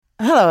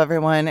Hello,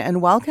 everyone, and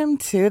welcome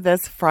to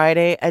this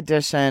Friday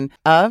edition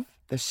of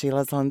the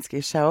Sheila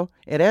Zelinsky Show.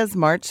 It is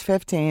March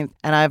 15th,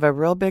 and I have a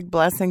real big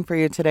blessing for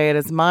you today. It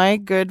is my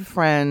good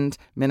friend,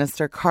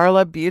 Minister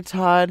Carla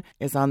Butaud,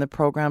 is on the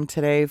program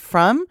today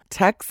from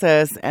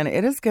Texas, and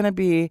it is going to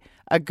be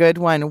a good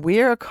one.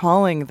 We are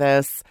calling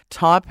this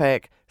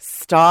topic,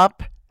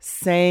 Stop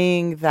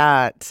Saying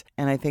That.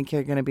 And I think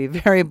you're going to be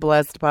very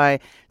blessed by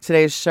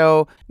today's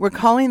show. We're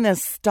calling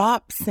this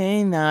Stop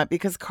Saying That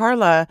because,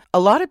 Carla, a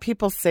lot of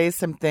people say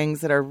some things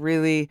that are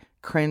really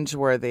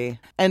cringeworthy.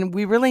 And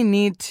we really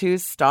need to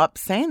stop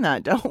saying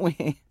that, don't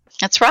we?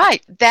 That's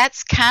right.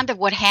 That's kind of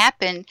what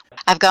happened.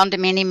 I've gone to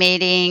many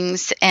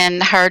meetings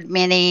and heard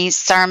many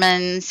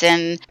sermons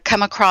and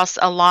come across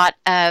a lot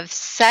of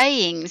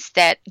sayings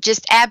that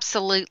just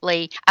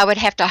absolutely, I would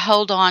have to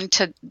hold on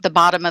to the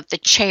bottom of the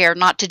chair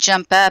not to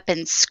jump up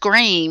and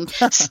scream,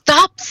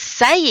 stop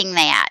saying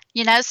that.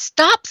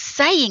 Stop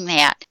saying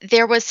that.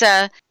 There was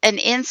an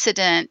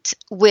incident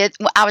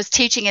I was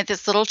teaching at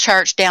this little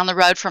church down the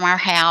road from our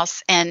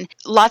house, and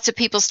lots of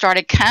people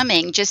started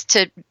coming just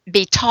to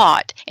be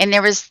taught. And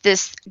there was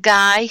this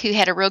guy who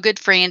had a real good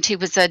friend who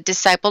was a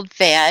disabled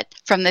vet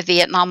from the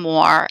Vietnam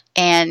War,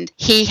 and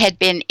he had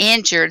been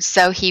injured,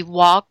 so he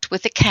walked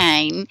with a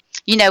cane.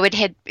 It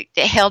had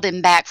held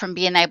him back from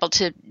being able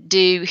to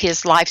do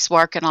his life's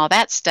work and all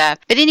that stuff.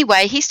 But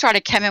anyway, he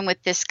started coming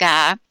with this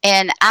guy,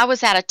 and I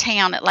was out of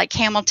town at Lake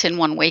Hamilton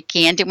one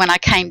weekend, and when I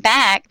came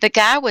back, the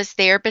guy was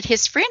there, but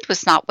his friend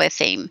was not with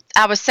him.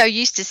 I was so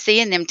used to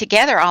seeing them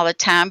together all the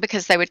time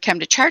because they would come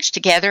to church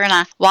together, and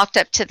I walked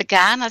up to the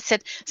guy, and I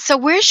said, "So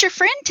where's your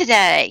friend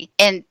today?"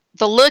 And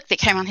the look that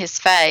came on his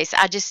face,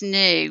 I just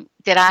knew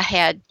that I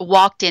had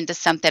walked into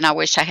something I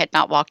wish I had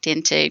not walked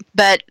into.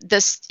 But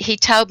he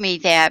told me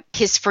that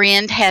his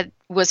friend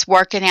was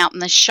working out in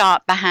the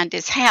shop behind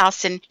his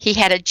house, and he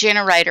had a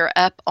generator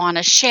up on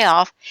a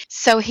shelf.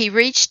 So he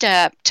reached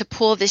up to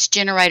pull this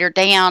generator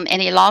down,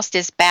 and he lost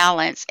his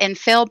balance and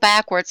fell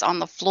backwards on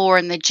the floor,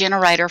 and the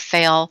generator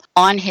fell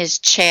on his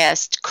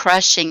chest,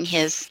 crushing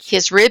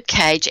his rib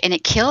cage, and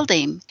it killed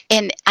him.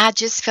 And I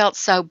just felt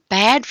so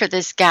bad for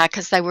this guy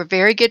because they were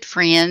very good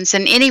friends.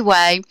 And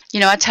anyway,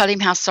 I told him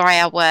how sorry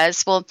I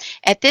was. Well,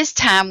 at this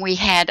time, we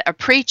had a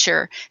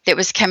preacher that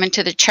was coming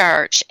to the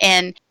church,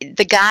 and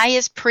the guy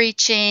is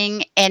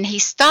preaching, and he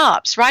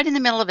stops right in the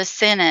middle of a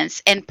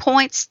sentence and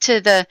points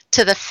to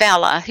the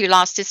fella who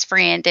lost his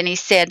friend, and he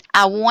said,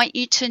 "I want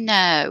you to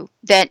know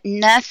that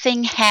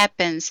nothing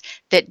happens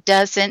that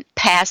doesn't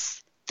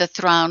pass the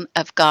throne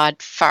of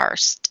God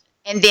first."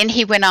 And then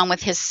he went on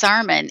with his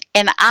sermon,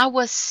 and I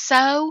was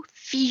so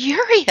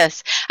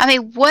furious. I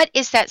mean, what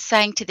is that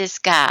saying to this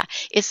guy?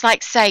 It's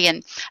like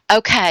saying,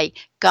 okay,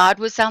 God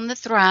was on the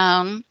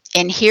throne,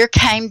 and here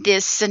came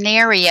this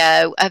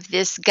scenario of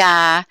this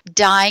guy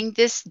dying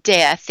this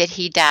death that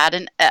he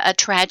died, a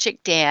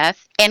tragic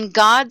death, and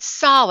God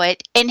saw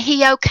it, and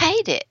he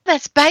okayed it.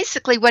 That's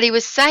basically what he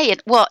was saying.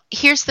 Well,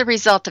 here's the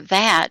result of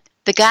that.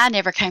 The guy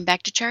never came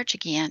back to church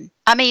again.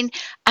 I mean,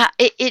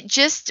 it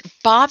just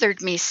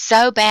bothered me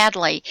so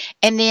badly.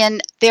 And then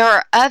there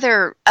are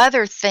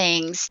other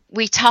things.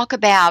 We talk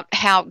about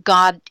how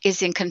God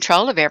is in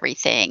control of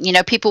everything.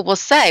 People will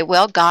say,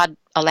 well, God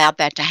allowed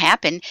that to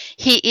happen.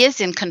 He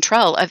is in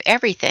control of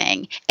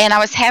everything. And I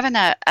was having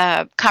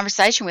a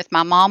conversation with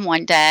my mom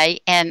one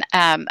day and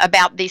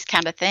about these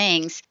kind of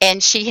things.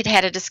 And she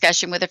had a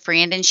discussion with a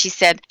friend, and she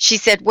said,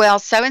 well,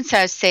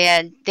 so-and-so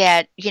said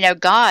that,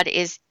 God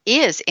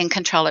is in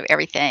control of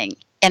everything.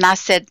 And I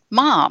said,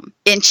 Mom.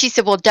 And she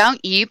said, well,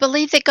 don't you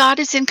believe that God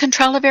is in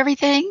control of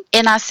everything?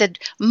 And I said,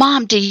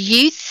 Mom, do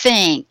you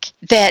think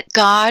that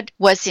God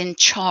was in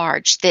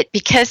charge, that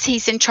because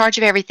he's in charge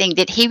of everything,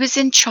 that he was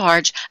in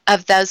charge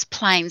of those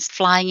planes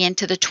flying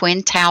into the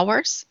Twin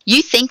Towers?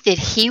 You think that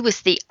he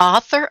was the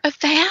author of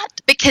that?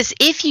 Because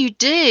if you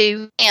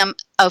do, I am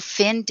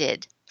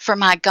offended for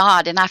my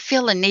God, and I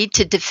feel a need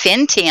to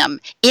defend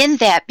him in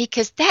that,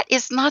 because that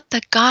is not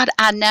the God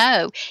I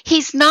know.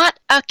 He's not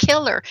a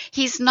killer.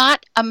 He's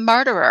not a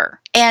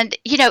murderer. And,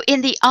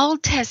 in the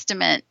Old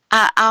Testament,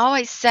 I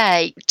always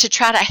say to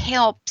try to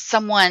help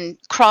someone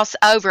cross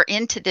over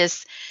into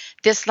this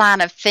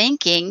line of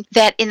thinking,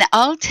 that in the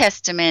Old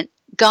Testament,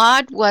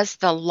 God was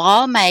the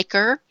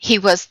lawmaker, he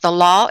was the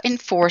law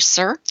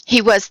enforcer,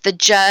 he was the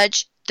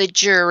judge, the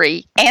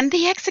jury, and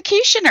the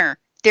executioner.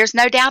 There's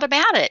no doubt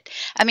about it.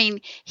 I mean,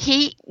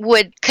 he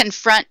would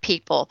confront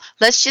people.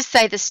 Let's just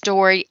say the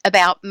story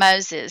about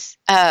Moses,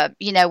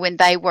 when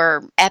they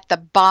were at the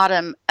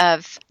bottom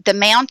of the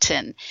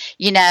mountain,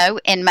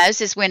 and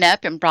Moses went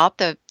up and brought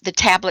the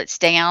tablets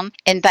down,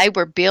 and they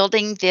were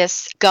building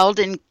this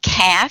golden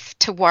calf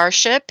to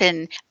worship.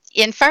 And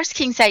in 1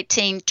 Kings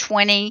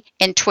 18:20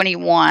 and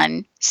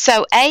 21,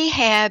 so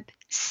Ahab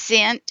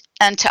sent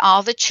unto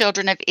all the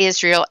children of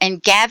Israel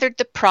and gathered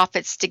the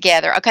prophets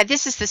together. Okay,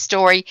 this is the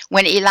story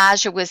when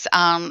Elijah was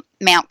on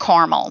Mount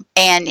Carmel,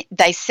 and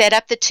they set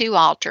up the two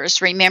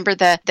altars. Remember,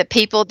 the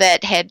people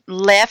that had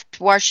left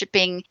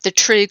worshiping the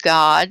true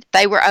God,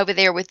 they were over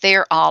there with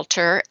their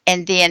altar,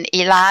 and then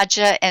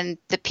Elijah and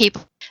the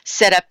people,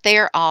 set up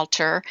their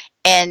altar,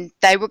 and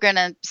they were going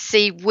to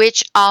see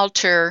which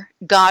altar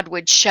God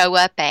would show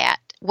up at.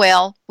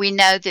 Well, we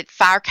know that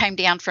fire came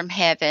down from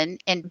heaven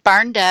and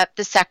burned up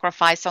the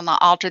sacrifice on the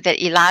altar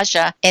that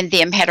Elijah and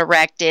them had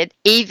erected.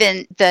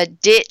 Even the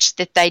ditch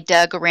that they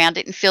dug around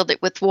it and filled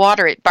it with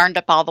water, it burned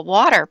up all the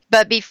water.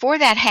 But before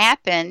that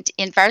happened,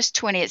 in verse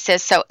 20, it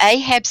says, So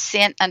Ahab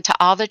sent unto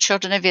all the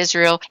children of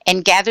Israel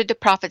and gathered the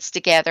prophets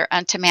together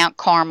unto Mount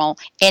Carmel.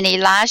 And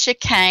Elijah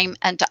came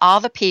unto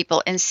all the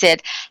people and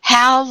said,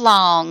 How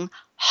long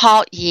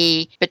halt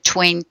ye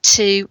between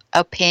two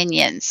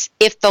opinions?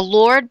 If the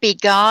Lord be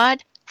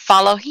God,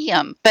 follow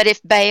him. But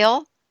if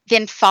Baal,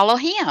 then follow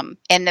him.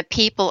 And the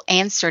people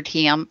answered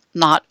him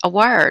not a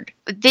word.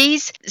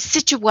 These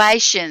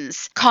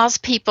situations cause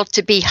people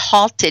to be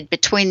halted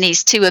between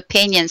these two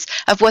opinions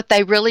of what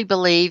they really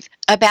believe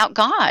about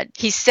God.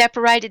 He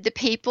separated the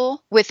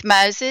people with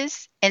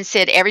Moses and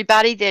said,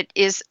 everybody that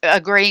is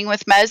agreeing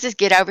with Moses,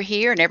 get over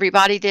here, and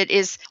everybody that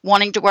is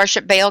wanting to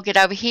worship Baal, get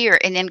over here.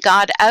 And then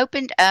God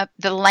opened up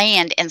the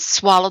land and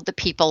swallowed the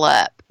people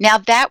up. Now,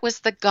 that was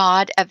the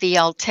God of the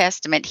Old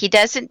Testament. He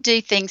doesn't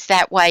do things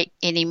that way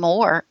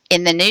anymore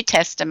in the New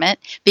Testament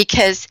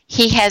because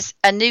he has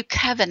a new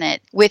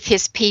covenant with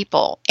his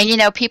people. And, you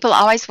know, people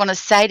always want to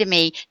say to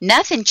me,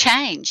 nothing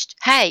changed.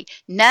 Hey,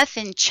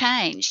 nothing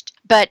changed.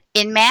 But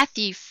in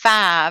Matthew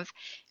 5,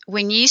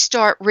 when you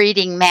start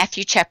reading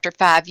Matthew chapter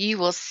 5, you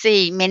will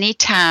see many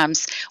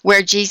times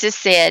where Jesus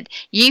said,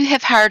 you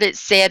have heard it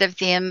said of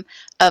them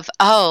of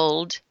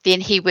old,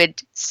 then he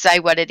would say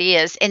what it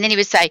is. And then he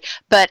would say,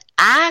 but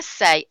I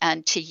say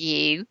unto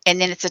you, and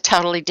then it's a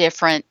totally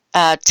different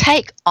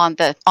take on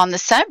the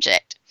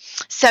subject.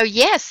 So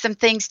yes, some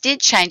things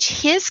did change.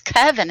 His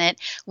covenant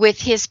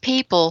with his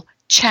people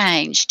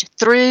changed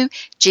through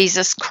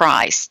Jesus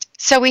Christ.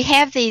 So we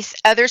have these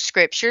other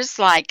scriptures,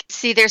 like,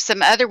 see, there's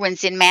some other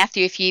ones in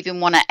Matthew if you even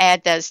want to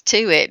add those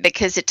to it,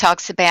 because it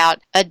talks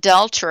about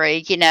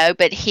adultery, you know,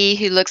 but he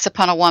who looks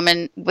upon a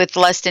woman with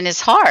lust in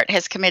his heart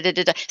has committed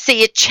adultery.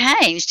 See, it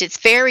changed. It's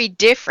very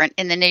different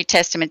in the New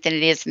Testament than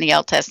it is in the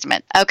Old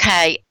Testament.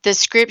 Okay, the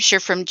scripture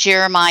from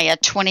Jeremiah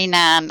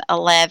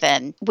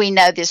 29:11, we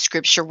know this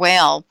scripture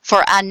well.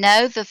 For I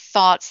know the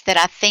thoughts that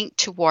I think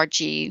toward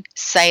you,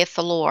 saith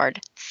the Lord,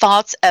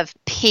 thoughts of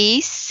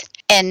peace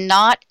and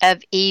not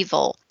of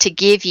evil, to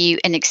give you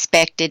an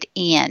expected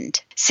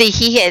end. See,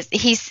 he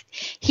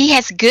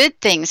has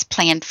good things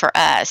planned for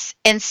us.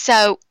 And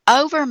so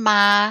over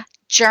my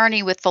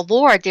journey with the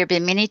Lord, there have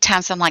been many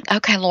times I'm like,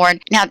 okay,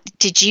 Lord, now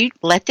did you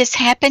let this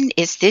happen?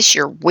 Is this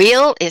your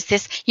will? Is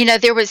this, you know,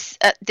 there was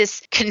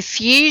this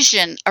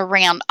confusion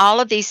around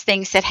all of these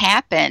things that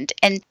happened.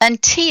 And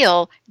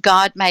until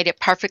God made it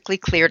perfectly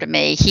clear to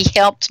me, he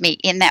helped me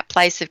in that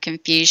place of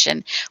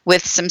confusion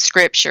with some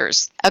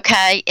scriptures.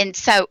 Okay. And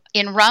so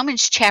in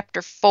Romans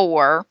chapter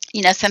 4,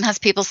 you know, sometimes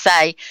people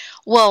say,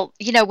 well,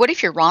 you know, what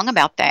if you're wrong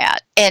about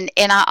that? And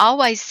I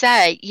always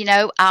say, you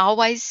know, I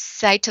always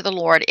say to the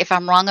Lord, if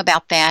I'm wrong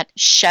about that,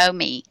 show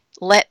me.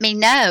 Let me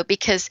know,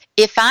 because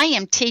if I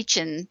am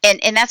teaching,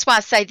 and that's why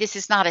I say this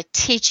is not a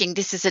teaching,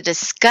 this is a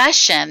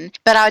discussion,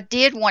 but I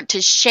did want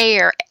to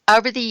share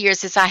over the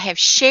years as I have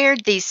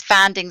shared these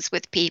findings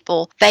with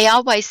people, they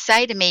always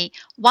say to me,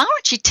 why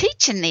aren't you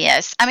teaching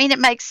this? I mean,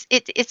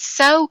 it's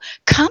so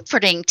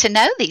comforting to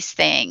know these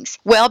things.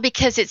 Well,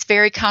 because it's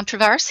very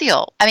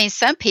controversial. I mean,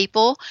 some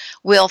people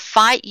will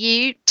fight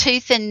you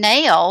tooth and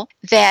nail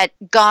that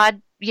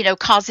God, you know,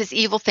 causes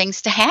evil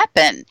things to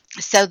happen.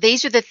 So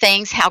these are the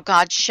things how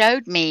God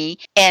showed me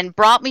and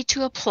brought me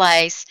to a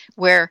place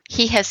where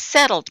he has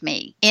settled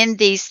me in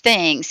these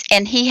things,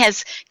 and he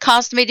has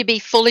caused me to be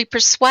fully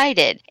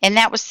persuaded. And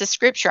that was the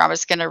scripture I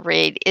was going to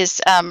read,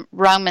 is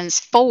Romans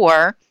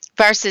 4,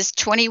 verses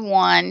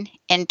 21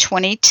 and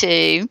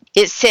 22.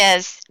 It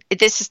says,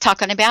 this is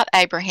talking about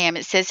Abraham.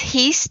 It says,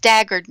 he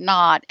staggered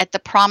not at the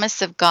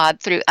promise of God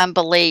through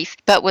unbelief,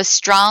 but was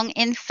strong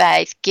in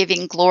faith,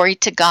 giving glory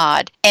to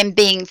God, and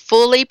being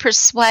fully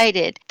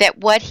persuaded that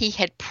what he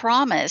had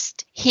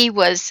promised, he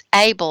was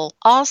able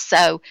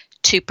also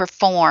to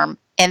perform.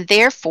 And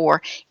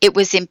therefore, it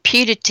was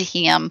imputed to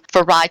him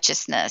for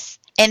righteousness.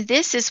 And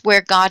this is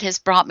where God has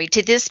brought me,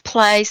 to this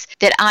place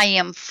that I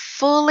am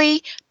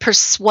fully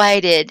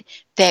persuaded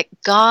that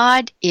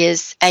God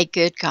is a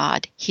good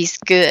God. He's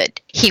good.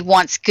 He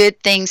wants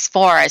good things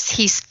for us.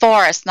 He's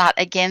for us, not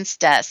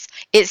against us.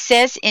 It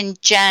says in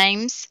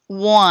James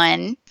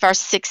 1, verse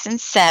 6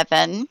 and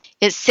 7,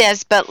 it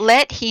says, but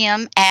let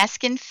him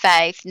ask in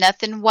faith,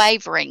 nothing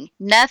wavering.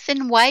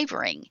 Nothing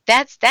wavering.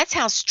 That's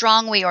how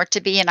strong we are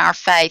to be in our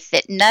faith,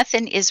 that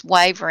nothing is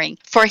wavering.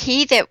 For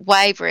he that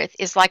wavereth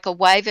is like a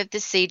wave of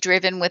the sea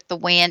driven with the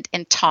wind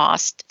and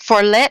tossed.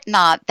 For let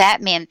not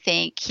that man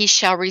think he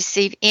shall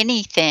receive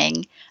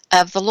anything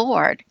of the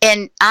Lord.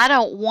 And I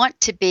don't want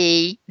to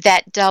be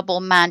that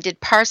double-minded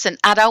person.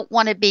 I don't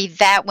want to be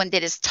that one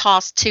that is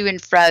tossed to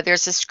and fro.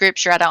 There's a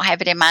scripture, I don't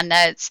have it in my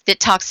notes, that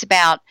talks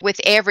about with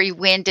every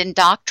wind and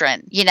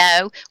doctrine. You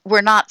know,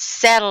 we're not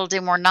settled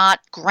and we're not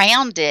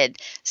grounded.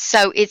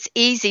 So it's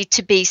easy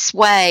to be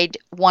swayed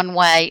one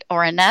way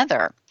or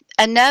another.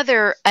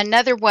 Another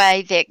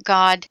way that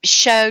God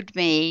showed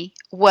me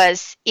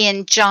was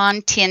in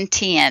John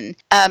 10:10.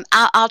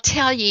 I'll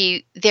tell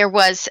you, there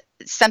was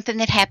something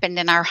that happened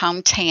in our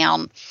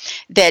hometown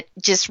that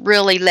just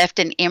really left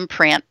an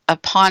imprint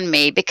upon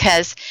me,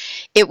 because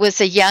it was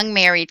a young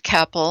married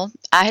couple.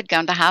 I had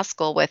gone to high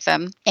school with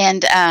them,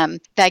 and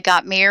they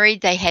got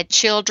married. They had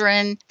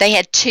children. They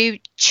had two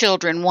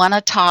children, one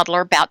a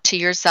toddler about 2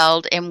 years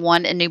old and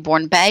one a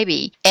newborn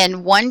baby.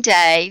 And one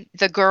day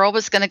the girl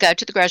was going to go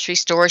to the grocery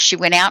store. She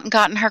went out and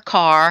got in her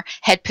car,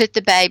 had put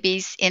the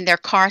babies in their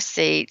car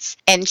seats,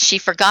 and she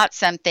forgot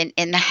something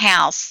in the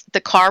house.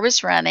 The car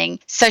was running,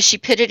 so she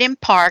put it in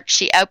park.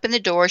 She opened the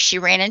door, she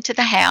ran into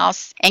the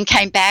house and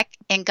came back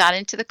and got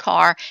into the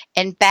car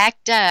and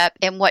backed up.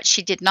 And what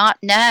she did not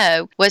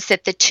know was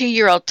that the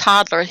 2-year-old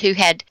toddler, who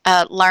had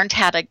learned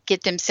how to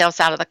get themselves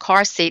out of the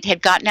car seat,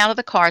 had gotten out of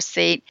the car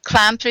seat,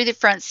 climbed through the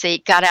front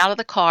seat, got out of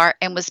the car,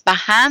 and was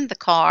behind the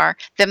car.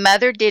 The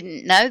mother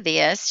didn't know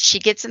this. She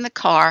gets in the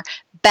car,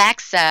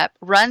 backs up,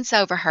 runs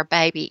over her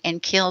baby,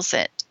 and kills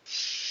it.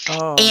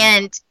 Oh.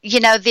 And,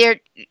 there,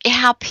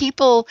 how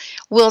people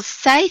will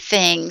say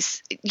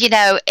things,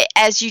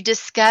 as you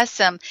discuss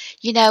them,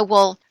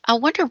 well, I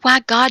wonder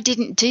why God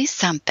didn't do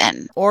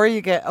something. Or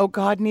you get, oh,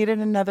 God needed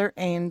another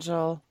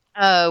angel.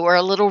 Oh, or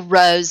a little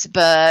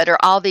rosebud, or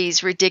all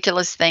these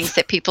ridiculous things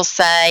that people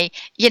say.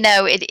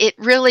 It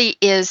really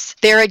is,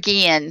 there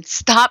again,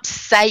 stop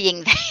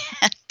saying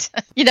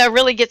that.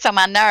 Really gets on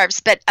my nerves.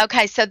 But,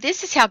 okay, so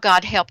this is how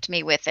God helped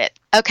me with it.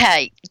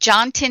 Okay,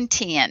 John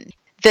 10:10.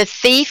 The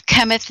thief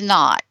cometh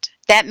not.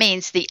 That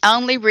means the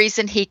only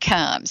reason he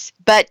comes,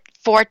 but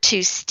for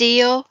to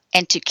steal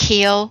and to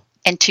kill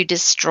and to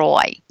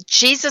destroy.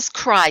 Jesus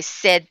Christ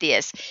said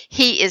this.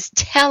 He is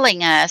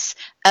telling us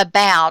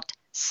about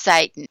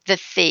Satan, the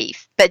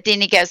thief. But then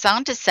he goes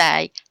on to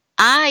say,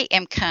 I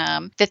am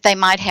come that they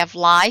might have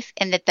life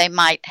and that they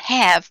might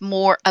have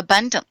more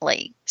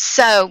abundantly.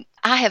 So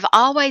I have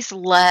always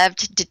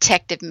loved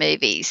detective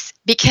movies,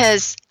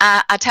 because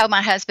I told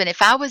my husband, if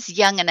I was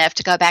young enough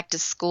to go back to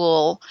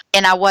school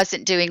and I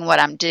wasn't doing what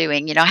I'm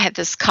doing, I had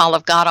this call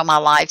of God on my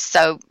life,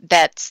 so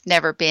that's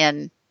never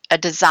been a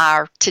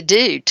desire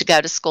to go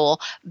to school.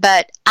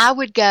 But I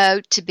would go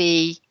to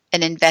be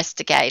an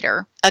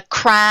investigator, a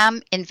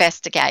crime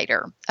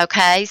investigator.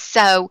 Okay,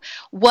 so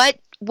what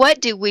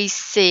do we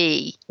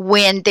see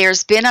when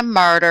there's been a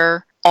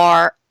murder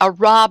or a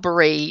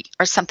robbery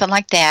or something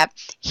like that?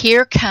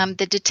 Here come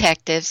the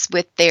detectives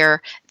with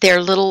their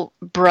little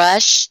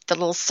brush, the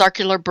little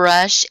circular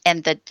brush,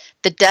 and the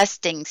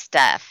dusting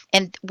stuff.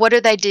 And what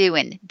are they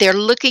doing? They're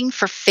looking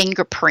for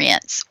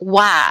fingerprints.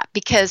 Why?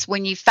 Because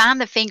when you find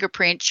the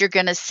fingerprints, you're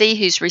going to see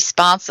who's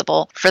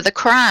responsible for the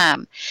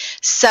crime.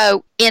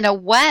 So in a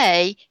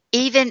way,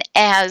 even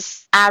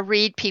as I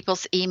read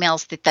people's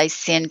emails that they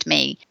send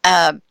me,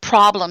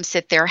 problems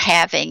that they're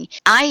having,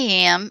 I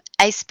am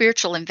a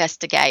spiritual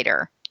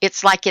investigator.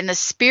 It's like in the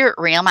spirit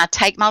realm, I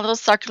take my little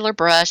circular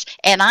brush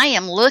and I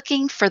am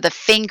looking for the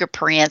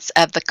fingerprints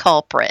of the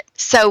culprit.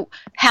 So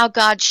how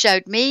God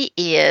showed me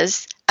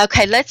is,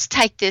 okay, let's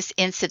take this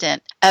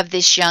incident of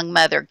this young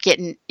mother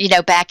getting,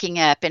 backing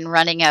up and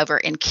running over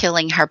and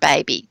killing her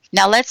baby.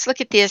 Now let's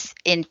look at this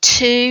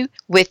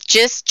with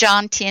just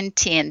John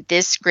 10:10,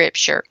 this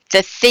scripture.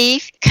 The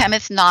thief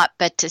cometh not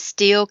but to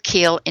steal,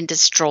 kill, and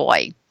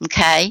destroy.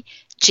 Okay?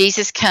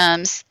 Jesus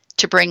comes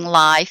to bring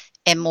life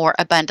and more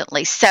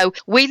abundantly. So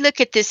we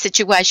look at this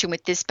situation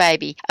with this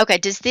baby. Okay,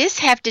 does this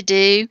have to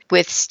do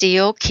with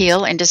steal,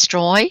 kill, and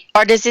destroy?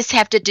 Or does this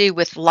have to do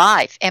with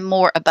life and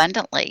more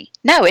abundantly?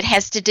 No, it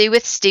has to do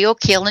with steal,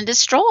 kill, and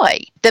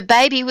destroy. The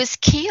baby was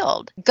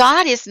killed.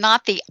 God is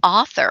not the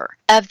author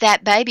of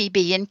that baby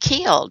being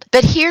killed.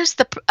 But here's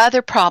the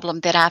other problem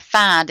that I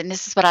find, and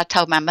this is what I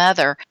told my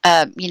mother,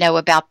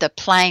 about the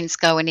planes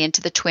going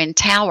into the Twin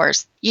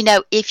Towers.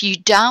 If you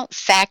don't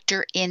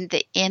factor in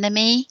the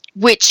enemy,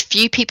 which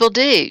few people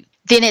do,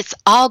 then it's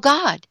all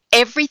God.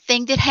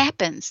 Everything that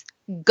happens,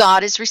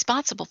 God is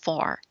responsible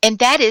for. And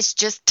that is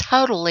just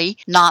totally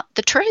not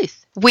the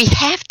truth. We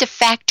have to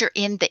factor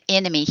in the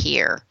enemy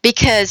here,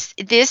 because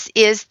this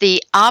is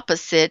the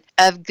opposite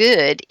of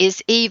good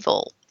is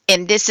evil.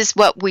 And this is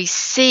what we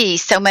see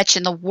so much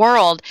in the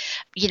world.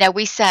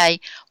 We say,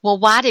 well,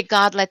 why did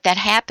God let that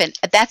happen?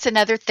 That's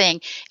another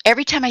thing.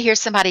 Every time I hear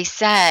somebody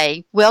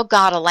say, well,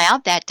 God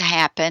allowed that to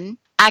happen,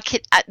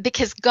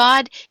 because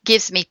God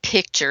gives me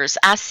pictures.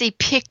 I see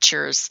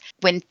pictures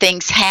when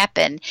things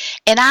happen.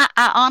 And I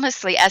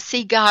honestly, I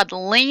see God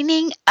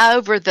leaning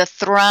over the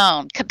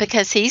throne,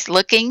 because he's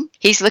looking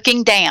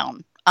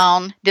down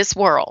on this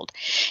world.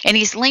 And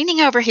he's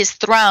leaning over his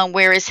throne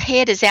where his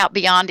head is out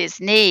beyond his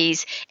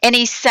knees. And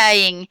he's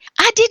saying,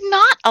 I did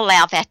not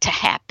allow that to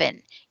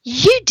happen.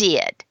 You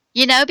did.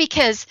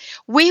 Because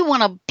we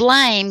want to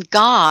blame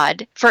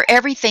God for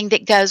everything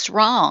that goes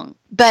wrong.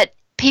 But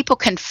people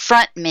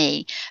confront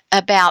me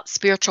about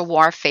spiritual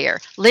warfare.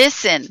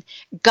 Listen,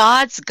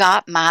 God's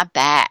got my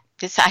back.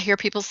 This, I hear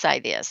people say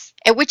this,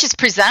 which is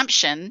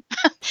presumption.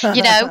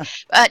 You know,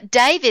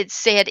 David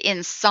said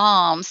in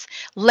Psalms,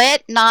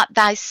 "Let not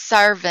thy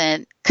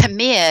servant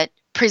commit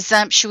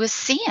presumptuous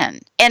sin."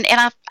 And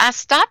I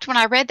stopped when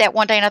I read that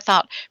one day and I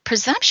thought,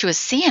 presumptuous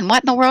sin?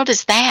 What in the world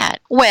is that?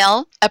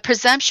 Well, a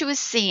presumptuous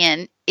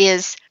sin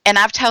is, and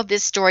I've told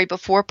this story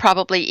before,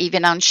 probably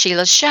even on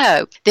Sheila's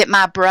show, that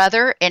my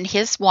brother and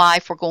his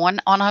wife were going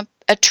on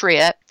a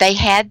trip. They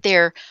had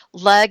their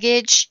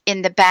luggage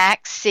in the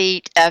back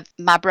seat of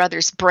my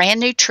brother's brand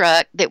new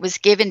truck that was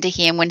given to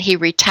him when he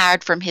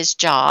retired from his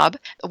job,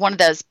 one of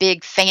those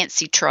big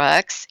fancy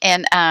trucks.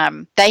 And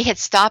they had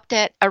stopped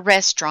at a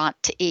restaurant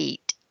to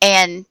eat.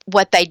 And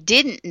what they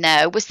didn't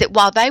know was that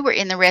while they were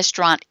in the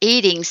restaurant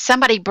eating,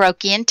 somebody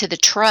broke into the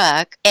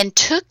truck and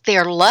took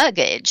their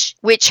luggage,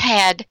 which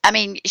had, I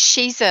mean,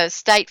 she's a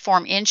State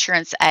Farm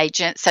insurance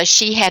agent, so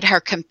she had her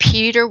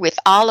computer with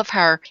all of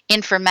her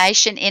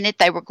information in it.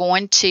 They were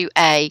going to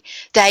a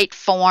State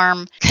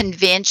Farm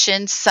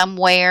convention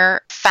somewhere,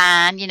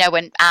 fine, you know,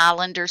 an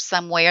island or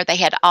somewhere. They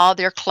had all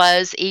their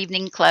clothes,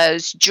 evening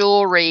clothes,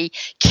 jewelry,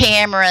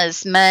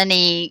 cameras,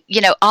 money,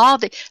 you know, all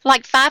the,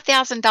 like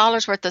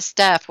 $5,000 worth of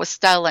stuff was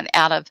stolen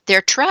out of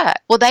their truck.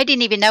 Well, they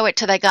didn't even know it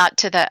till they got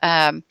to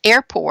the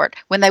airport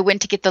when they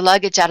went to get the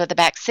luggage out of the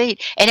back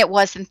seat, and it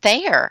wasn't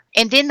there.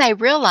 And then they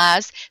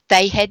realized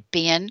they had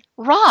been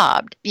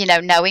robbed, you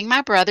know, knowing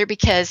my brother,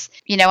 because,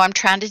 you know, I'm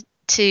trying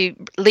to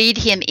lead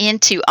him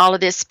into all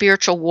of this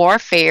spiritual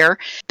warfare.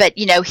 But,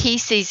 you know, he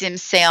sees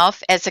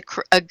himself as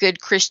a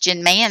good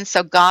Christian man,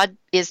 so God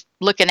is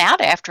looking out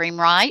after him,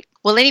 right?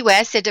 Well, anyway,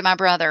 I said to my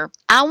brother,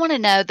 I want to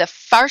know the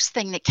first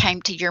thing that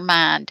came to your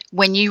mind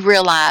when you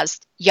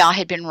realized y'all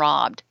had been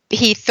robbed.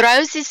 He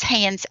throws his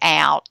hands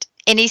out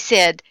and he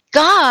said,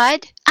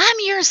 God, I'm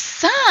your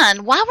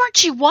son. Why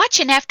weren't you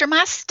watching after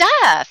my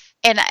stuff?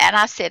 And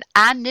I said,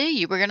 I knew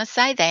you were going to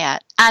say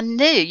that. I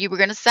knew you were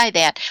going to say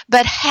that.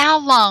 But how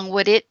long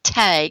would it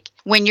take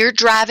when you're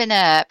driving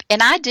up?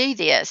 And I do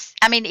this.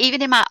 I mean,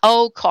 even in my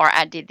old car,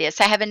 I did this.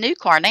 I have a new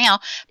car now,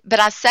 but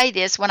I say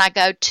this when I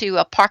go to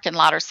a parking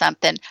lot or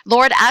something.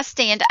 Lord, I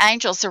stand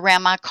angels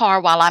around my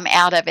car while I'm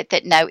out of it,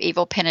 that no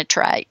evil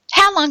penetrate.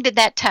 How long did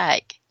that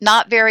take?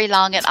 Not very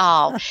long at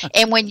all.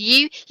 And when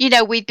you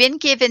know, we've been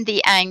given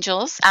the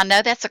angels. I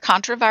know that's a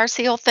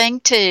controversial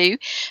thing too,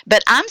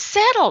 but I'm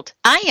settled.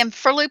 I am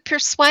fully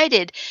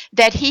persuaded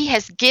that he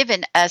has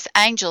given us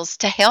angels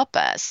to help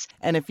us.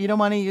 And if you don't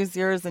want to use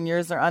yours and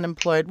yours are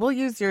unemployed, we'll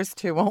use yours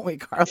too, won't we,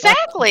 Carla?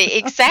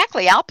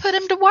 Exactly. I'll put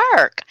them to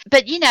work.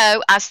 But, you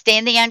know, I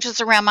stand the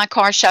angels around my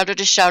car shoulder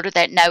to shoulder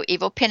that no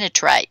evil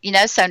penetrate, you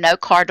know, so no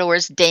car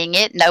doors ding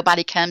it,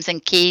 nobody comes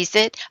and keys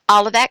it,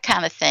 all of that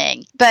kind of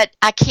thing. But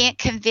I can't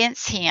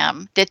convince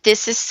him that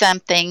this is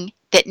something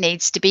that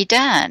needs to be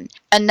done.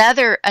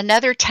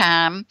 Another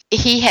time,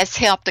 he has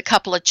helped a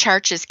couple of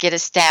churches get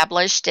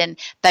established, and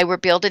they were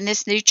building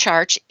this new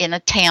church in a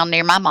town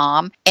near my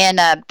mom, and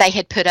they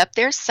had put up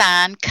their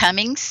sign,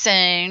 coming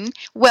soon.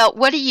 Well,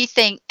 what do you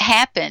think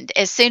happened?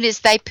 As soon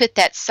as they put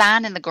that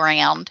sign in the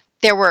ground,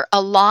 there were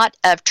a lot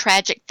of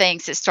tragic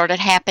things that started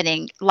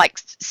happening. Like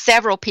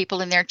several people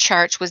in their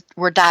church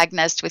were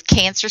diagnosed with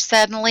cancer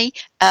suddenly.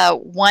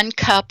 One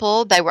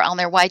couple, they were on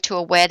their way to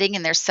a wedding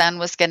and their son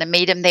was going to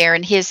meet them there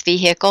in his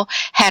vehicle,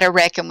 had a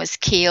wreck and was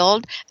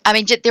killed. I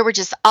mean, there were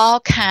just all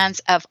kinds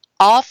of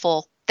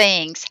awful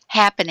things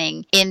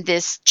happening in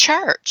this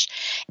church.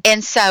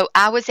 And so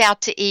I was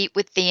out to eat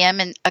with them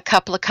and a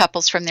couple of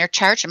couples from their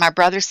church. And my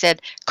brother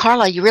said,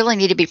 Carla, you really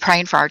need to be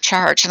praying for our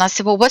church. And I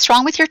said, well, what's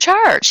wrong with your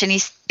church? And he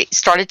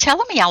started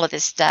telling me all of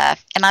this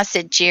stuff. And I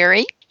said,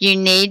 Jerry, you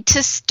need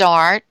to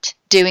start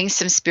doing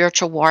some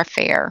spiritual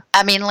warfare.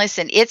 I mean,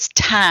 listen, it's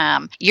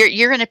time.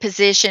 You're in a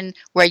position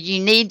where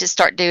you need to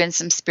start doing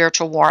some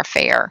spiritual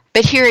warfare.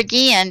 But here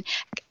again,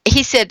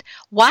 he said,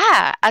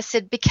 why? I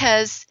said,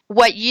 because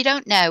what you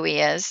don't know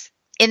is,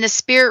 in the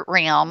spirit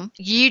realm,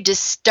 you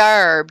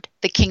disturbed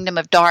the kingdom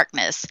of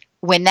darkness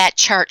when that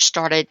church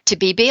started to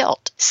be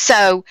built.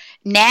 So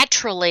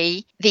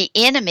naturally, the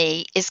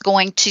enemy is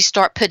going to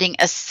start putting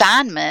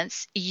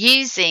assignments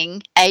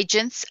using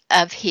agents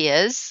of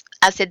his.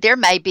 I said, there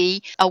may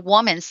be a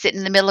woman sitting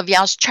in the middle of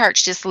y'all's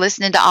church just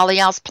listening to all of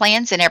y'all's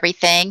plans and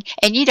everything,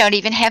 and you don't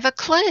even have a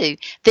clue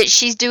that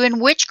she's doing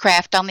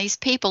witchcraft on these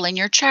people in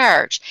your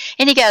church.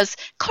 And he goes,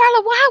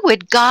 Carla, why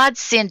would God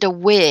send a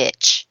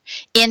witch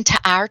into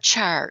our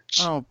church?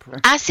 Oh,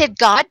 I said,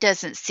 God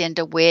doesn't send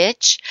a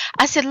witch.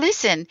 I said,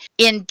 listen,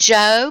 in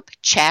Job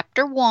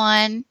chapter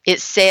 1,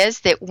 it says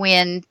that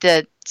when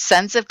the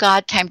sons of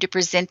God came to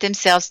present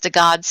themselves to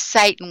God,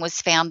 Satan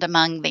was found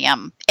among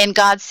them. And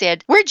God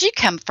said, where'd you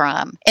come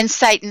from? And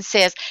Satan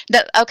says,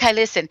 no, okay,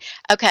 listen,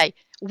 okay,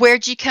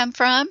 where'd you come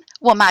from?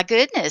 Well, my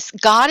goodness,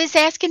 God is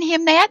asking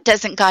him that?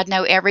 Doesn't God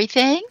know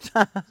everything?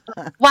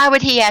 Why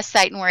would he ask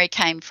Satan where he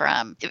came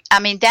from? I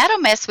mean, that'll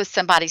mess with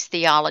somebody's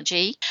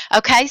theology.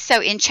 Okay,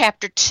 so in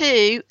chapter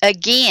 2,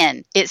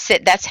 again, it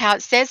said that's how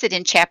it says it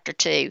in chapter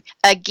 2.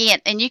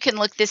 Again, and you can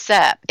look this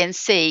up and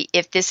see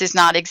if this is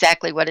not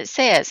exactly what it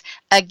says.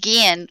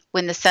 Again,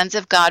 when the sons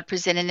of God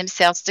presented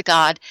themselves to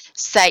God,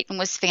 Satan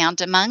was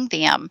found among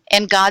them.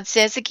 And God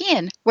says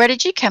again, where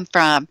did you come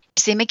from?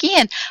 See him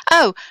again.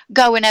 Oh,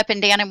 going up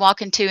and down and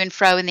walking to and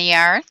fro in the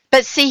earth.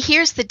 But see,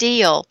 here's the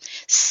deal.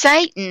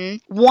 Satan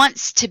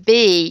wants to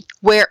be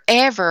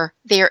wherever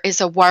there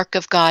is a work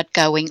of God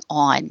going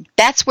on.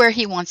 That's where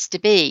he wants to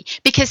be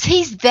because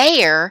he's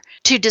there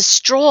to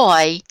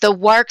destroy the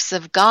works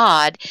of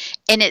God.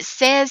 And it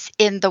says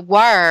in the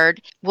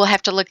Word, we'll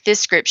have to look this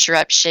scripture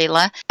up,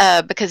 Sheila,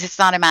 because it's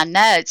not in my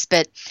notes,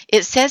 but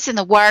it says in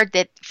the Word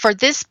that for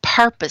this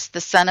purpose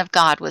the Son of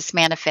God was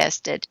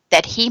manifested,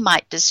 that he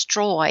might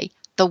destroy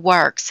the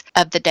works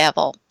of the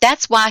devil.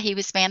 That's why he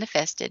was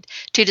manifested,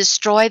 to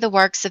destroy the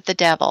works of the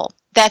devil.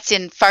 That's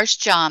in 1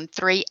 John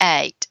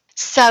 3:8.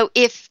 So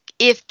if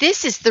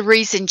this is the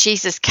reason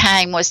Jesus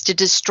came, was to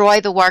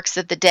destroy the works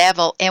of the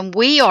devil, and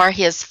we are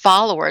his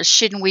followers,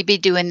 shouldn't we be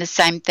doing the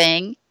same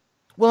thing?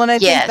 Well, and I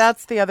think Yes.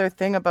 that's the other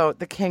thing about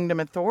the kingdom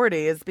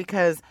authority is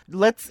because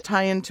let's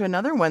tie into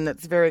another one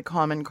that's very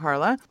common,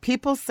 Carla.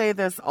 People say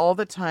this all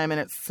the time,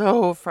 and it's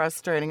so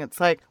frustrating. It's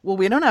like, well,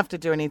 we don't have to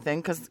do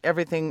anything because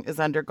everything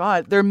is under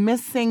God. They're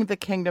missing the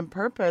kingdom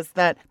purpose,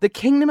 that the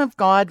kingdom of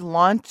God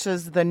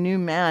launches the new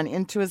man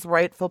into his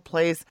rightful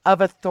place of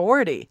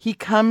authority. He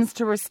comes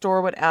to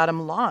restore what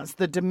Adam lost,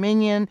 the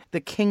dominion, the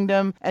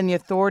kingdom, and the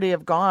authority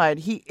of God.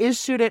 He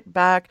issued it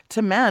back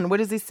to man. What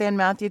does he say in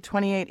Matthew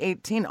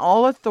 28:18?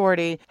 All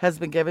authority has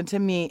been given to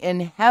me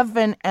in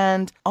heaven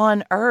and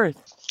on earth.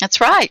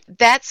 That's right.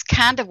 That's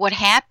kind of what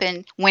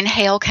happened when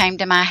hell came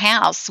to my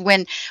house,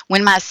 when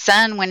my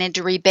son went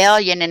into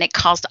rebellion, and it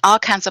caused all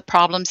kinds of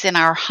problems in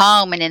our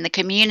home and in the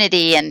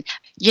community. And,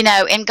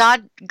 and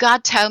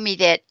God told me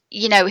that,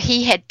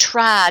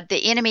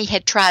 the enemy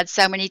had tried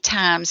so many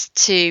times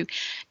to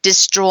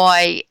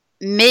destroy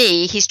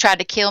me. He's tried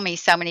to kill me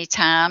so many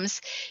times.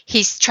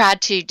 He's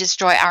tried to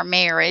destroy our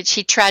marriage.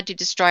 He tried to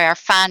destroy our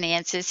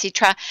finances.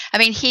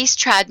 He's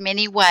tried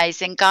many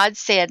ways. And God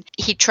said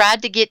he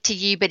tried to get to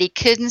you, but he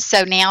couldn't.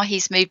 So now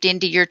he's moved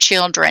into your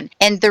children.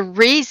 And the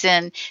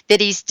reason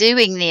that he's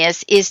doing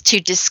this is to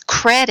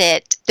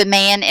discredit the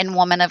man and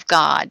woman of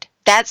God.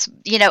 That's,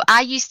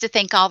 I used to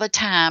think all the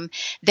time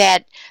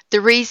that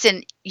the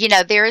reason,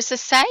 there is a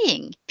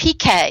saying,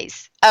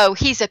 PKs. Oh,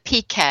 he's a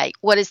PK.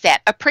 What is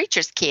that? A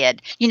preacher's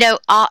kid.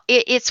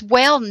 It's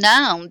well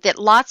known that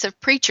lots of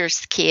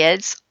preacher's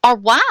kids are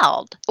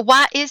wild.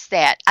 Why is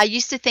that? I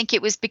used to think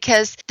it was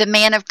because the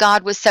man of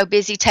God was so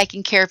busy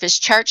taking care of his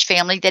church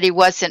family that he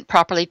wasn't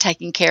properly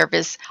taking care of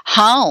his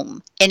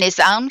home and his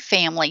own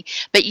family.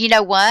 But you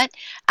know what?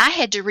 I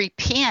had to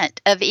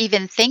repent of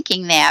even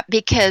thinking that,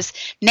 because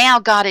now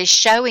God is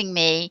showing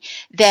me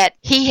that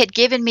he had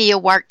given me a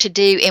work to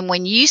do. And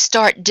when you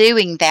start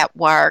doing that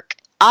work,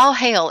 all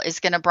hell is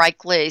going to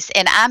break loose.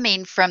 And I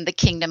mean from the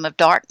kingdom of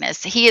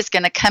darkness. He is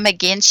going to come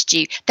against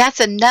you. That's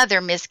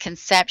another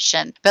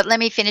misconception. But let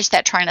me finish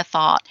that train of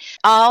thought.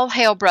 All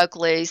hell broke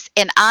loose,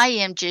 and I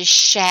am just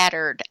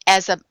shattered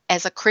as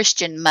a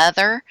Christian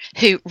mother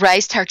who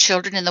raised her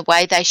children in the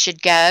way they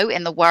should go.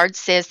 And the word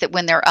says that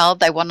when they're old,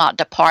 they will not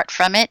depart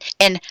from it.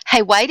 And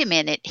hey, wait a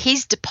minute,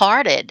 he's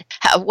departed.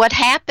 What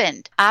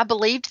happened? I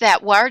believed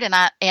that word, and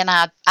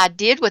I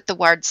did what the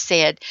word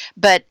said,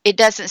 but it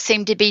doesn't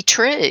seem to be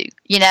true.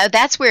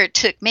 That's where it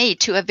took me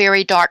to a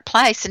very dark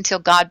place until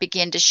God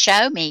began to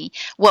show me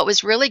what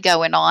was really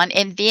going on.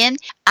 And then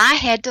I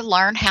had to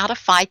learn how to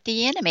fight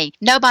the enemy.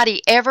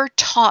 Nobody ever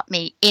taught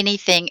me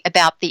anything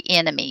about the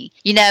enemy.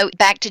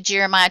 Back to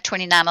Jeremiah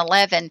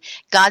 29:11,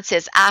 God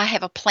says, I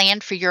have a plan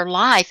for your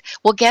life.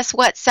 Well, guess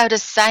what? So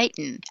does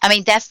Satan.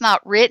 That's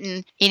not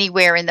written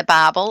anywhere in the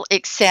Bible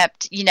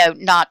except,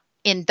 not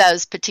in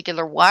those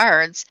particular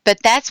words,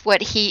 but that's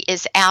what he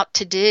is out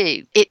to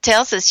do. It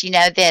tells us,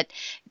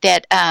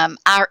 that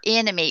our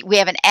enemy, we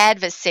have an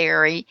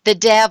adversary, the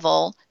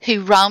devil,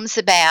 who roams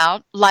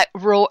about like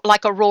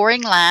a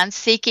roaring lion,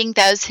 seeking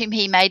those whom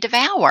he may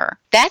devour.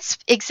 That's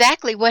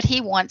exactly what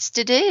he wants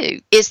to do,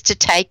 is to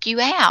take you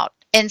out.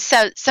 And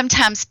so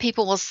sometimes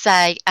people will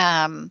say,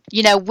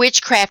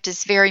 witchcraft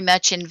is very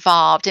much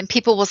involved. And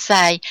people will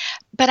say,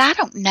 but I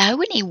don't know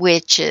any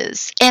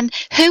witches. And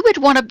who would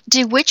want to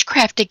do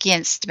witchcraft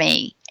against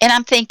me? And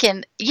I'm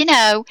thinking,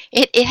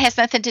 it has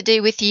nothing to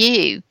do with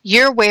you.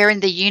 You're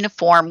wearing the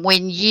uniform.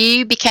 When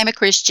you became a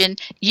Christian,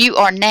 you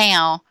are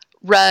now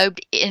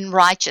robed in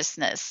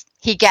righteousness.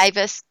 He gave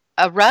us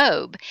a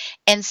robe.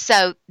 And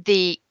so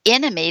the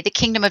enemy, the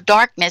kingdom of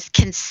darkness,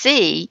 can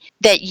see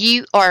that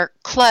you are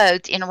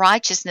clothed in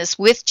righteousness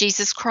with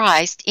Jesus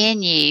Christ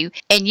in you,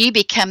 and you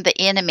become the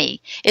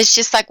enemy. It's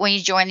just like when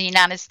you join the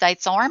United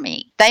States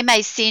Army. They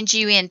may send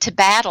you into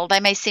battle. They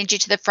may send you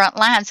to the front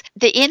lines.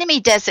 The enemy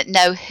doesn't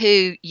know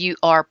who you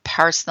are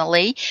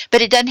personally,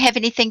 but it doesn't have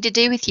anything to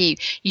do with you.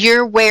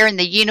 You're wearing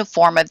the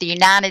uniform of the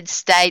United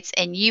States,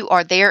 and you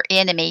are their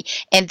enemy,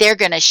 and they're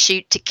going to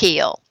shoot to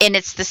kill. And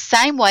it's the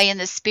same way in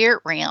the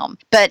spirit realm.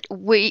 But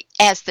we,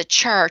 as the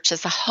church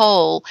as a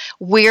whole,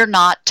 we're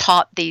not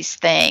taught these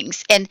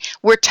things. And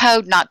we're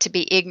told not to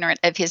be ignorant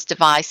of his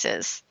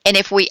devices. And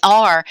if we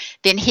are,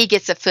 then he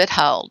gets a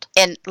foothold.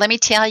 And let me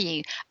tell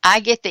you, I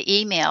get the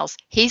emails.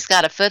 He's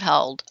got a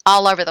foothold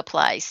all over the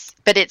place.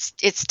 But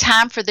it's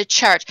time for the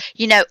church.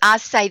 You know, I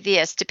say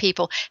this to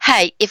people,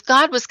 hey, if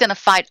God was going to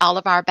fight all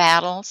of our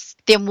battles,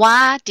 then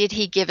why did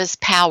he give us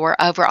power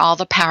over all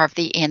the power of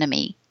the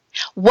enemy?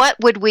 What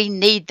would we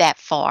need that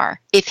for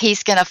if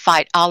he's going to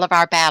fight all of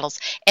our battles?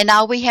 And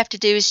all we have to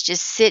do is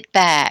just sit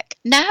back.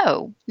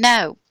 No.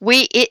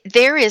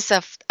 There is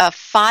a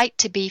fight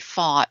to be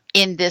fought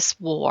in this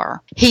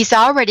war. He's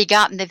already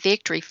gotten the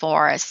victory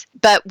for us,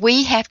 but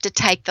we have to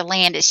take the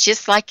land. It's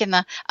just like in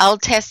the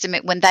Old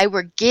Testament when they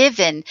were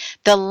given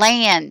the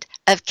land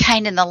of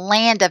Canaan, the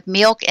land of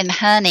milk and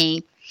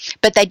honey,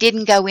 but they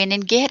didn't go in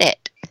and get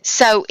it.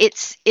 So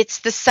it's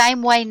the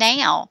same way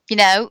now. You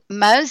know,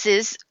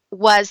 Moses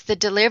was the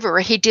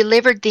deliverer. He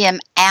delivered them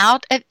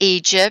out of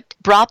Egypt,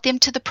 brought them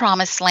to the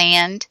promised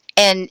land,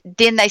 and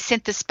then they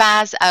sent the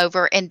spies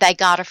over and they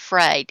got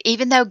afraid.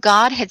 Even though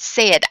God had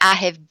said, I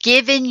have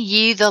given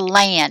you the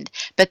land,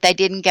 but they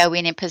didn't go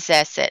in and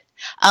possess it.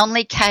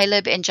 Only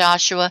Caleb and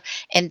Joshua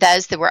and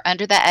those that were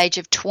under the age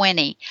of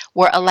 20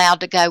 were allowed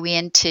to go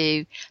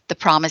into the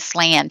promised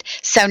land.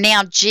 So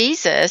now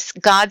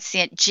God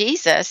sent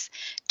Jesus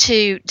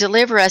to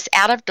deliver us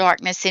out of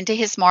darkness into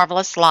his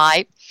marvelous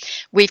light.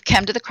 We've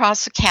come to the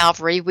cross of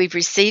Calvary, we've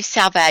received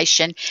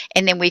salvation,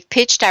 and then we've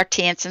pitched our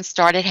tents and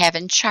started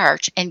having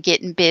church and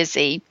getting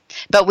busy.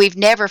 But we've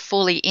never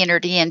fully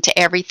entered into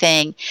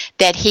everything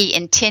that he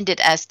intended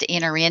us to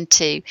enter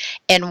into,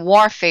 and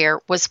warfare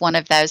was one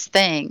of those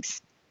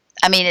things.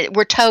 I mean,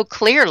 we're told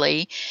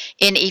clearly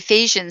in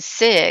Ephesians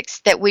 6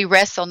 that we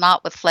wrestle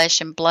not with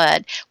flesh and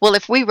blood. Well,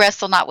 if we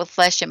wrestle not with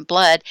flesh and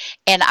blood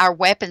and our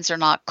weapons are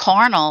not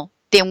carnal,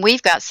 then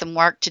we've got some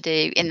work to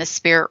do in the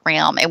spirit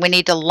realm, and we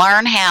need to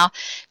learn how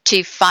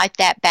to fight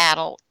that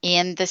battle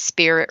in the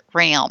spirit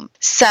realm.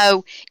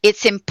 So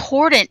it's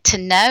important to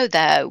know,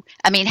 though,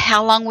 I mean,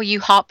 how long will you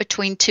hop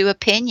between two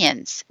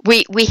opinions?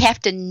 We have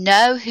to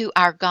know who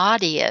our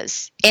God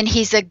is, and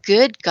he's a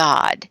good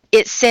God.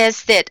 It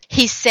says that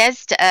he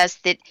says to us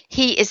that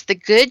he is the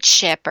good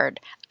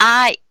shepherd.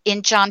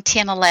 In John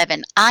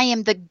 10:11, I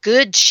am the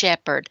good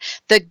shepherd.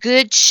 The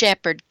good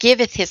shepherd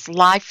giveth his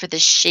life for the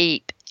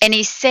sheep. And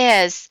he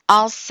says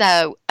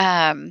also,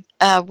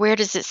 where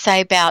does it say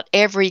about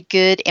every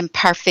good and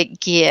perfect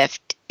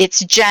gift?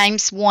 It's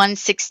James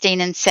 1:16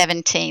 and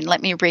 17.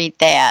 Let me read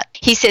that.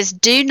 He says,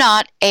 do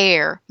not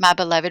err, my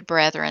beloved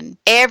brethren.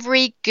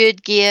 Every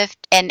good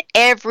gift and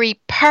every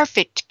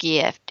perfect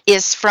gift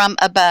is from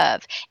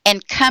above,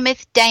 and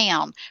cometh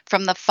down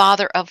from the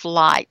Father of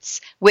lights,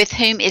 with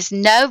whom is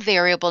no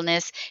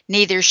variableness,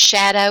 neither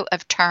shadow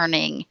of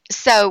turning.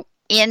 So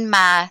in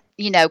my,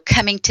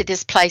 coming to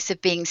this place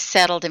of being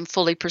settled and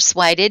fully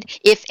persuaded,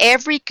 if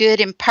every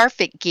good and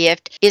perfect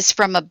gift is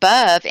from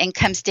above and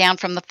comes down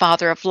from the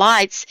Father of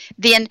lights,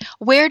 then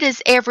where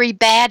does every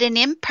bad and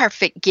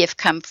imperfect gift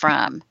come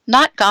from?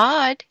 Not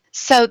God.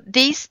 So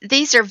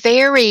these are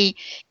very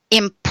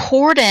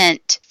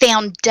important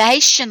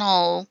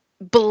foundational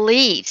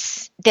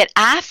beliefs that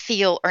I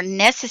feel are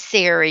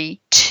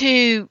necessary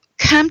to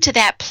come to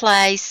that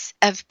place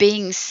of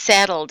being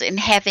settled and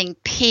having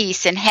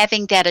peace and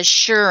having that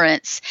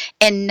assurance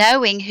and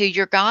knowing who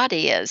your God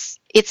is.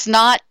 It's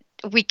not,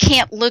 we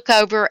can't look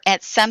over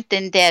at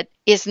something that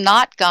is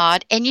not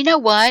God. And you know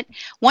what?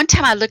 One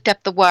time I looked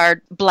up the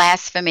word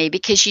blasphemy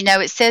because,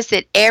 it says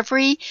that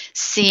every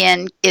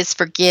sin is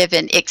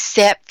forgiven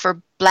except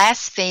for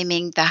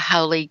blaspheming the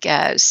Holy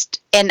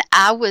Ghost. And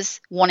I was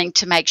wanting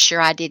to make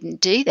sure I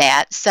didn't do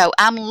that. So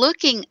I'm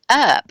looking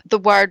up the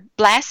word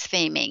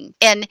blaspheming.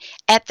 And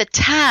at the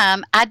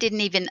time, I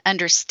didn't even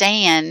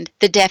understand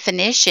the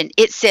definition.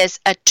 It says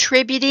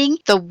attributing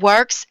the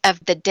works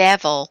of the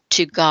devil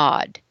to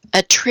God.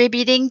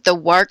 Attributing the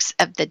works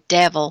of the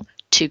devil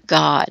to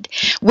God,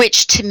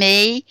 which to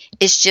me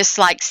is just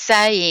like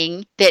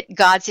saying that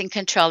God's in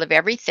control of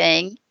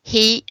everything.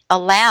 He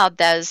allowed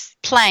those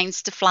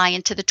planes to fly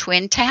into the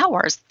Twin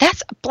Towers.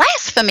 That's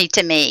blasphemy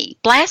to me.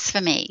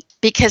 Blasphemy,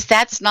 because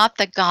that's not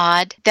the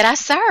God that I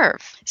serve.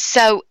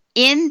 So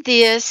in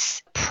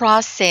this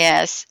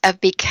process of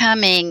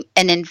becoming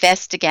an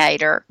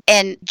investigator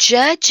and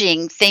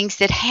judging things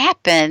that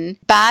happen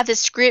by the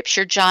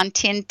scripture, John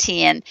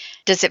 10:10,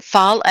 does it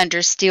fall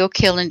under steal,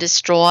 kill, and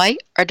destroy,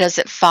 or does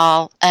it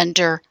fall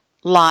under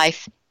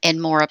life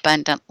and more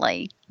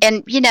abundantly.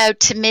 And,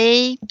 to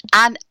me,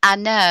 I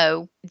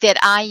know that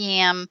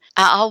I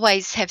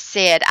always have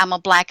said I'm a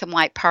black and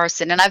white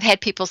person. And I've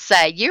had people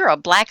say, you're a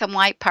black and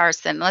white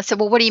person. And I said,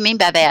 well, what do you mean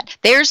by that?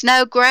 There's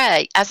no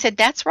gray. I said,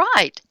 that's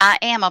right. I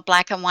am a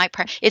black and white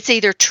person. It's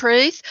either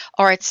truth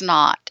or it's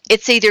not.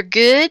 It's either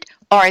good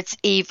or it's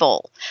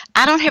evil.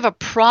 I don't have a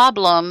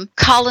problem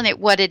calling it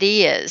what it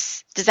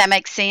is. Does that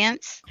make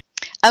sense?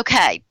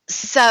 Okay,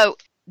 so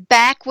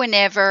back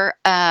whenever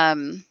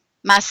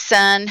my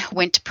son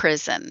went to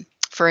prison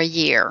for a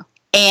year,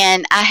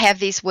 and I have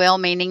these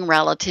well-meaning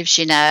relatives,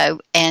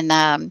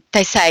 and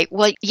they say,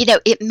 well,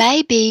 it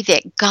may be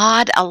that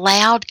God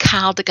allowed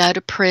Kyle to go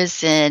to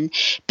prison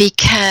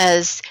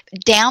because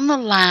down the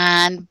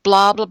line,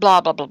 blah, blah,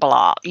 blah, blah, blah,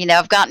 blah.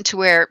 I've gotten to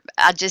where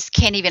I just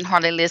can't even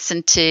hardly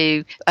listen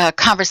to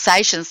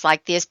conversations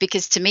like this,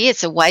 because to me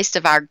it's a waste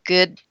of our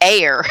good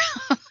air,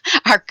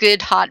 our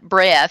good hot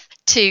breath,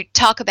 to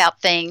talk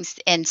about things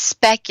and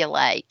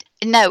speculate.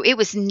 No, it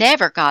was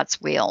never God's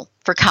will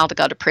for Kyle to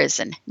go to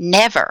prison.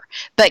 Never.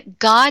 But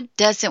God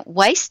doesn't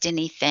waste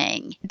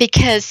anything,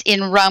 because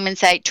in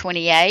Romans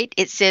 8:28,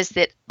 it says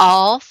that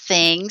all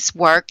things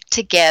work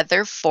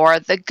together for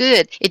the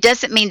good. It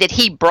doesn't mean that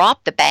he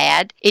brought the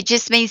bad. It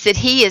just means that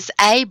he is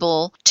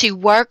able to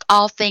work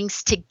all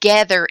things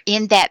together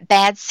in that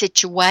bad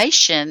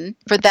situation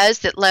for those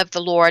that love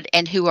the Lord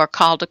and who are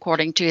called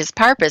according to his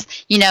purpose.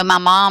 My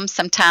mom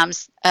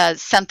sometimes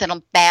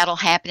something bad will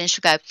happen and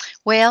she'll go,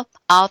 well,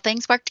 all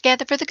things work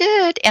together for the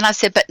good. And I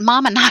said, but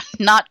Mama,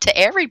 not to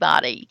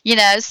everybody.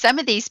 Some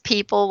of these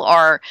people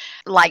are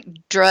like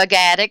drug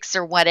addicts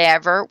or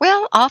whatever.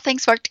 Well, all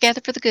things work together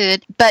for the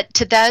good. But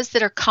to those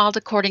that are called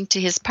according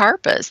to his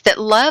purpose, that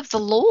love the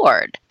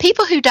Lord,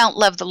 people who don't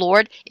love the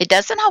Lord, it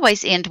doesn't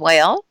always end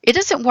well. It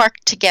doesn't work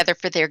together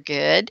for their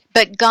good.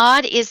 But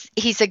God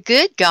he's a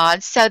good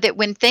God, so that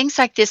when things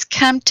like this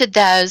come to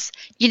those,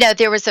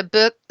 there was a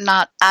book,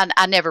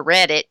 I never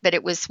read it, but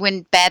it was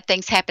When Bad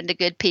Things Happen to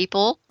Good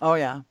People. Oh,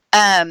 yeah.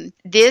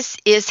 This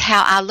is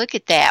how I look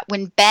at that.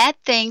 When bad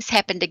things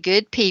happen to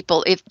good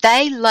people, if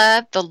they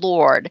love the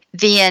Lord,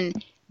 then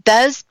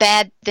those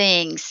bad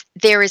things,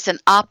 there is an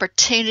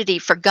opportunity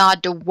for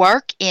God to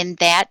work in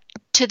that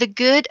to the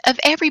good of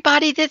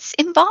everybody that's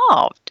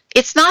involved.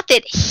 It's not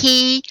that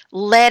he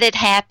let it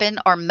happen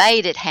or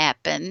made it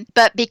happen,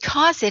 but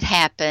because it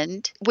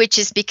happened, which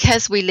is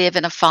because we live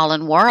in a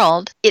fallen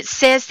world, it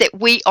says that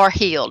we are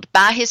healed.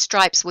 By his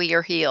stripes we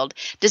are healed.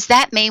 Does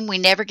that mean we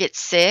never get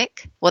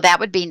sick? Well, that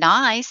would be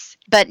nice,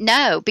 but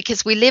no,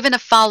 because we live in a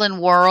fallen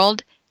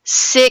world.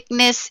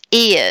 Sickness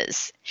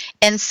is,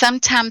 and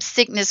sometimes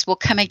sickness will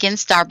come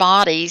against our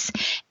bodies,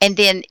 and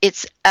then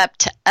it's up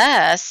to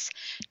us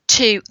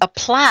to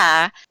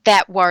apply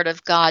that word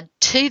of God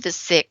to the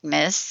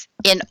sickness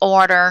in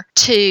order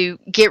to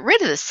get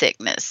rid of the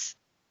sickness.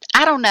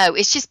 I don't know.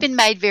 It's just been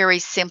made very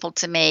simple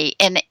to me,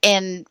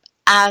 and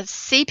I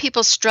see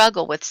people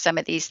struggle with some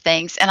of these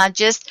things, and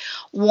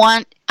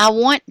I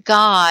want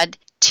God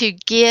to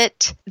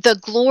get the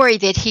glory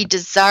that he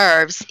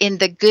deserves in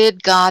the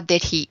good God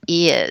that he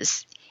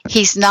is.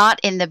 He's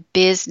not in the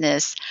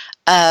business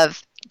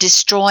of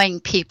destroying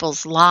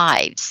people's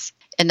lives.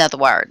 In other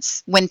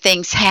words, when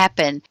things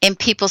happen and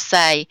people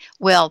say,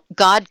 well,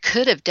 God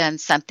could have done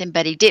something,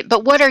 but he didn't.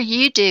 But what are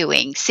you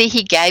doing? See,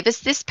 he gave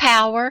us this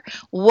power.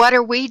 What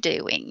are we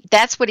doing?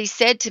 That's what he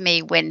said to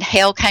me when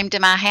hell came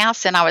to my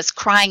house and I was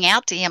crying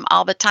out to him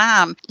all the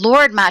time,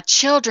 Lord, my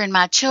children,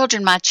 my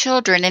children, my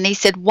children. And he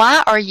said,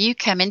 why are you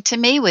coming to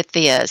me with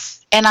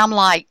this? And I'm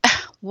like,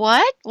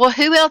 what? Well,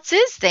 who else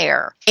is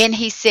there? And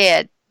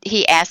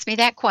he asked me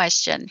that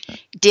question.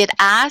 Did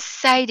I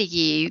say to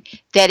you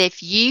that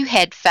if you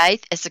had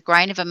faith as a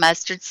grain of a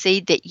mustard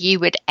seed, that you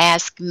would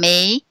ask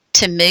me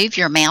to move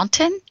your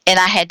mountain? And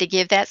I had to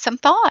give that some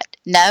thought.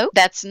 No,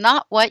 that's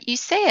not what you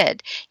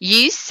said.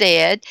 You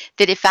said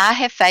that if I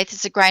have faith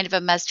as a grain of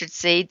a mustard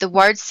seed, the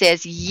word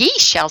says, ye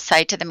shall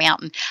say to the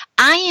mountain.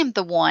 I am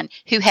the one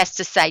who has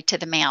to say to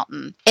the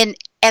mountain. And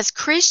as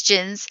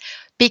Christians,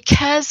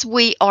 because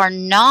we are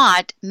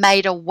not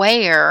made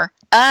aware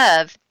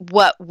of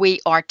what we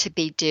are to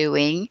be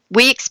doing,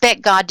 we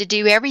expect God to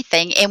do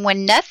everything. And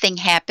when nothing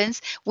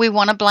happens, we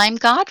want to blame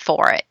God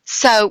for it.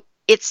 So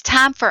it's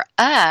time for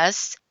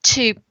us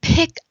to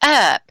pick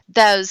up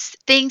those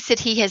things that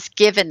he has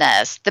given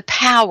us, the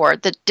power,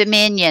 the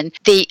dominion,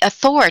 the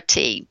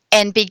authority,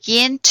 and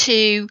begin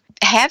to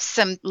have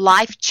some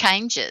life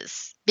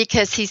changes,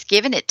 because he's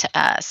given it to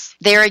us.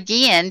 There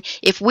again,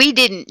 if we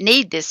didn't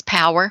need this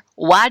power,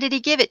 why did he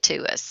give it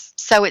to us?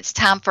 So it's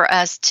time for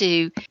us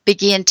to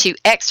begin to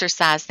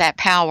exercise that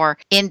power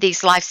in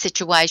these life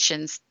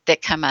situations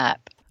that come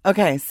up.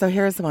 Okay, so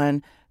here's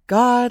one.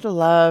 God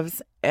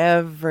loves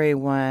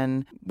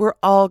everyone. We're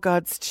all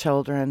God's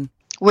children.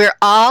 We're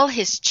all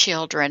his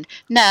children.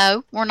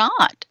 No, we're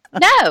not.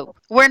 No,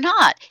 we're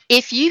not.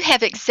 If you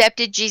have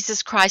accepted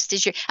Jesus Christ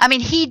as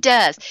He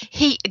does.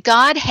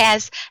 God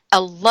has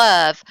a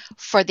love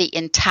for the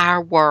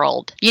entire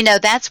world.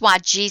 That's why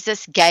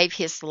Jesus gave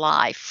his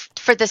life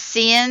for the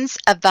sins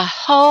of the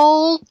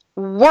whole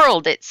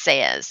world, it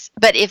says.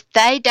 But if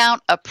they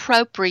don't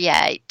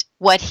appropriate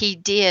what he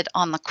did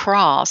on the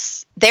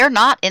cross, they're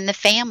not in the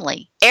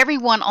family.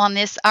 Everyone on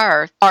this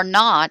earth are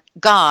not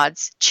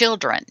God's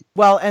children.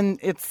 Well, and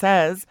it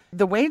says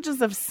the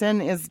wages of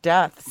sin is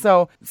death.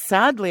 So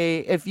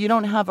sadly, if you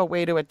don't have a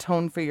way to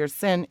atone for your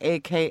sin,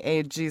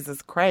 aka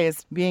Jesus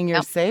Christ being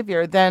your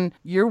Savior, then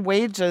your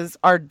wages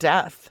are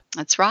death.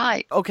 That's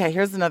right. Okay,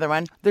 here's another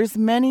one. There's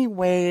many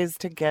ways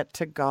to get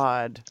to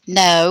God.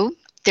 No,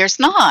 there's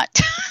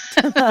not.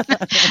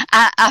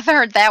 I've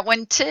heard that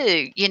one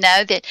too,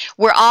 that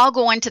we're all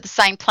going to the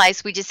same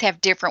place. We just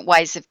have different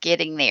ways of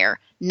getting there.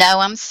 No,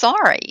 I'm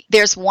sorry.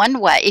 There's one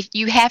way. If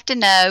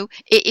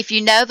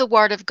you know the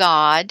Word of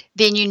God,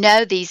 then you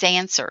know these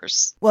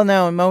answers. Well,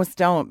 no, most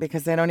don't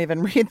because they don't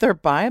even read their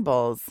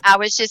Bibles. I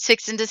was just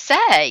fixing to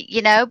say,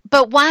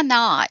 but why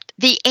not?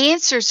 The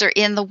answers are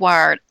in the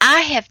Word.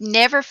 I have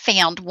never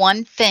found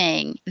one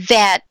thing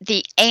that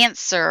the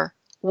answer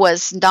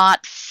was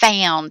not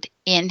found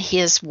in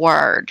his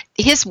word.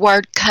 His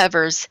word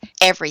covers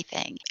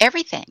everything.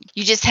 Everything.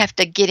 You just have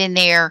to get in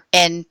there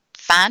and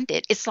find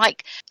it. It's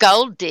like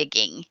gold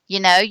digging.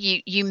 You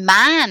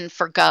mine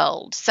for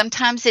gold.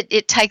 Sometimes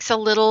it takes a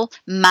little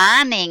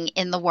mining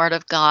in the Word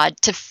of God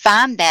to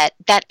find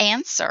that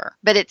answer,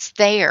 but it's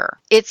there.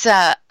 It's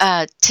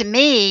to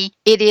me,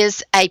 it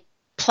is a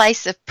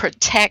place of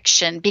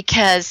protection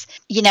because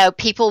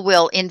people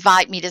will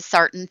invite me to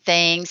certain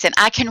things, and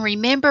I can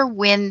remember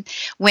when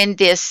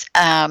this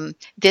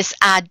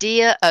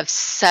idea of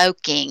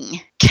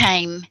soaking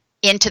came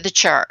into the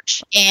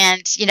church,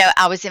 and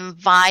I was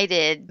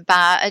invited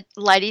by a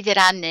lady that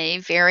I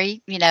knew,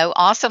 very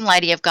awesome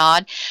lady of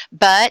God,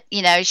 but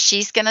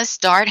she's going to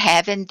start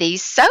having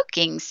these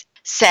soakings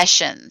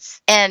sessions.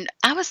 And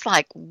I was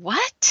like,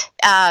 what?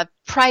 I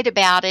prayed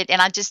about it,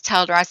 and I just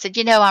told her, I said,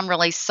 I'm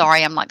really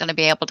sorry, I'm not going to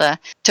be able to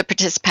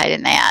participate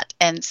in that.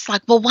 And it's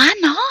like, well, why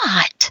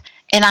not?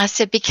 And I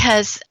said,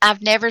 because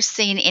I've never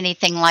seen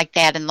anything like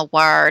that in the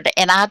Word.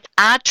 And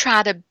I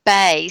try to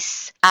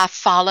I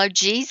follow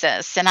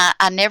Jesus. And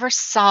I never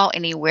saw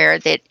anywhere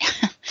that,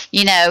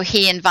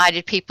 he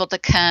invited people to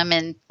come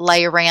and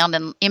lay around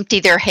and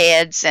empty their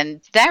heads.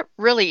 And that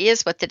really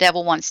is what the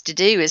devil wants to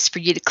do, is for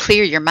you to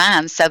clear your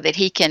mind so that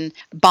he can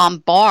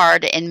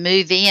bombard and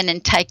move in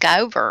and take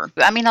over.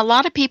 A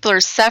lot of people are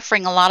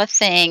suffering a lot of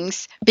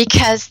things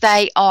because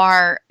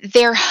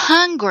they're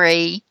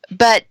hungry.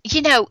 But,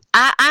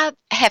 I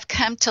have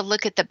come to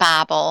look at the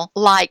Bible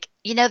like,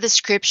 the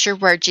scripture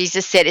where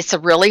Jesus said, it's a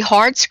really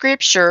hard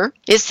scripture.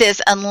 It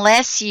says,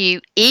 unless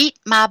you eat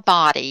my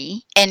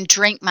body and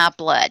drink my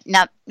blood.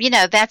 Now,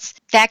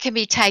 that can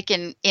be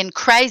taken in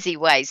crazy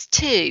ways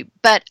too.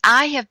 But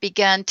I have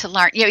begun to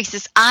learn, he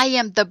says, I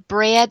am the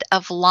bread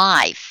of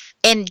life.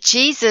 And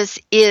Jesus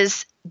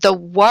is the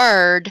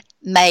Word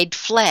made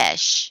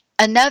flesh.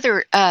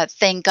 Another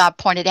thing God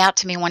pointed out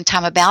to me one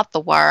time about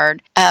the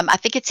Word, I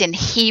think it's in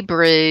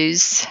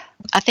Hebrews.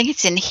 I think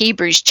it's in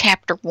Hebrews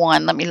chapter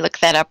 1. Let me look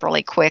that up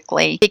really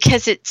quickly.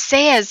 Because it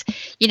says,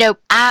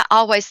 I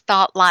always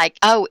thought like,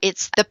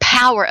 it's the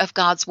power of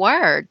God's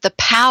Word, the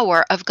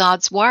power of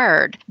God's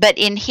Word. But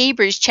in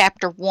Hebrews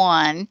chapter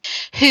 1,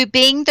 who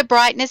being the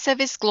brightness of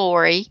his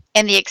glory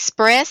and the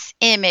express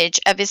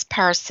image of his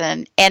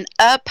person, and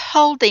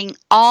upholding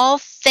all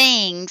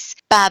things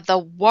by the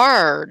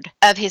word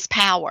of his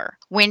power,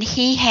 when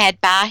he had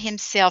by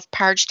himself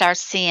purged our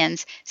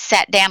sins,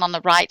 sat down on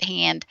the right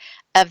hand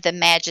of the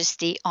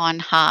majesty on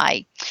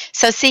high.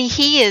 So see,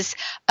 he is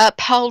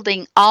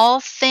upholding all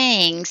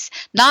things,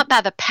 not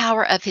by the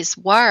power of his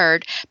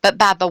word, but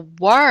by the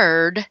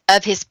word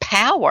of his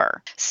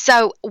power.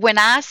 So when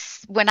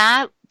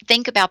I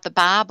think about the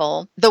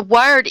Bible, the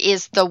word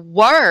is the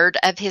word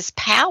of his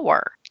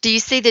power. Do you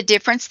see the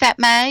difference that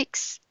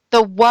makes?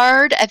 The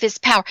word of his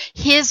power.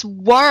 His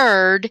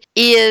word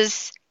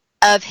is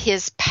of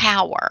his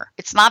power.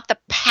 It's not the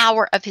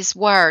power of his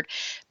word,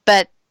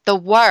 but the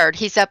word.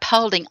 He's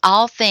upholding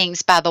all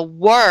things by the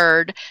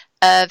word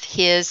of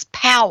his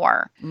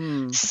power.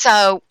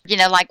 So,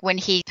 like when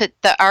he put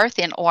the earth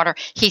in order,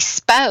 he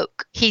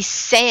spoke, he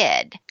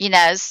said,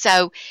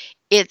 so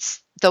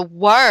it's the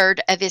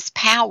word of his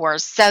power,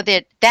 so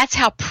that's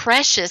how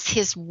precious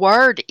his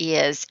word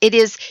is. It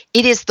is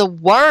the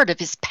word of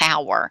his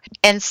power.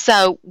 And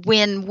so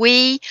when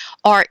we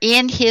are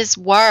in his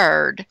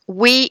word,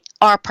 we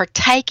are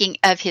partaking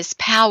of his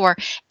power.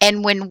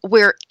 And when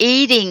we're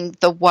eating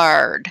the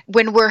word,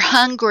 when we're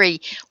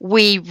hungry,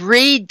 we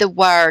read the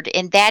word,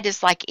 and that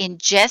is like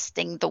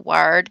ingesting the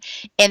word,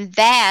 and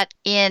that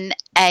in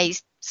a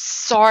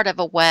sort of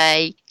a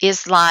way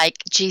is like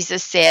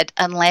Jesus said,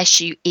 unless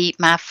you eat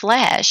my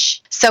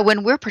flesh. So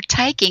when we're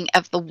partaking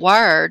of the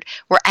word,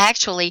 we're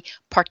actually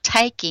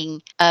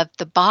partaking of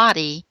the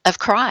body of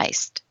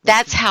Christ.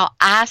 That's how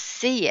I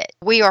see it.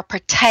 We are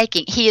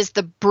partaking. He is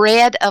the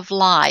bread of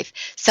life.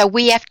 So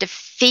we have to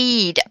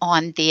feed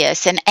on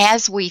this. And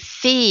as we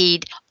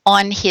feed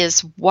on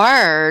his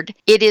word,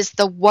 it is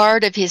the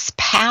word of his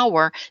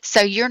power.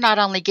 So you're not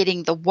only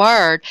getting the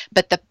word,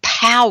 but the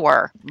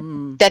power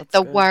that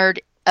the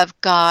word of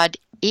God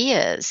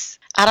is.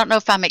 I don't know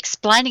if I'm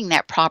explaining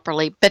that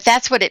properly, but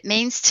that's what it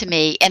means to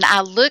me. And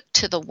I look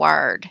to the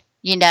word,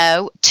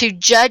 to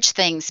judge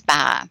things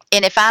by.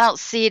 And if I don't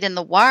see it in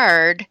the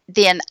word,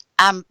 then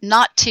I'm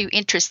not too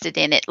interested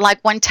in it.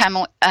 Like one time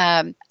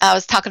I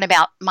was talking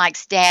about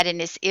Mike's dad and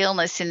his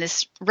illness, and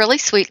this really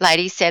sweet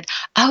lady said,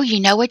 oh, you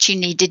know what you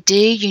need to do?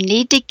 You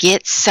need to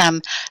get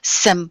some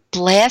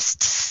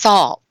blessed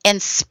salt and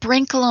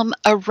sprinkle them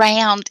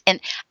around. And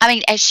I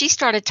mean, as she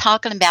started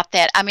talking about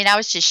that, I mean, I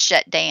was just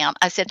shut down.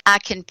 I said, I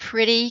can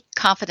pretty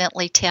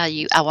confidently tell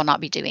you I will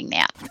not be doing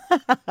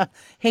that.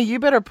 Hey, you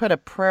better put a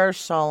prayer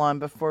shawl on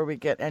before we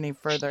get any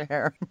further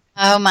here.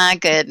 Oh my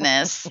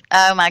goodness.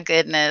 Oh my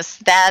goodness.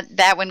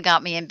 That one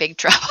got me in big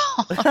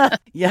trouble.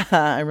 Yeah,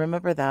 I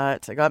remember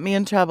that. It got me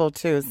in trouble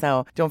too,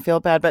 so don't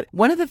feel bad. But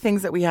one of the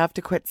things that we have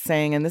to quit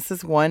saying, and this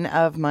is one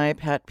of my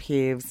pet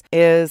peeves,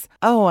 is,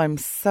 oh, I'm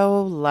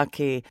so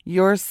lucky.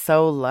 You're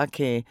so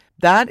lucky.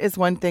 That is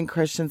one thing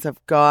Christians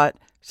have got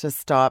to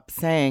stop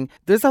saying.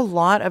 There's a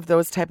lot of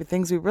those type of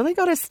things. We really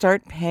got to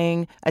start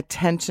paying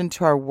attention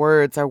to our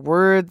words. Our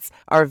words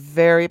are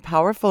very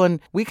powerful,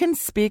 and we can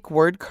speak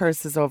word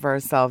curses over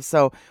ourselves.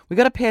 So we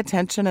got to pay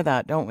attention to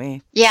that, don't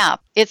we? Yeah,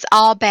 it's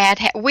all bad.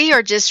 We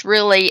are just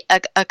really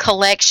a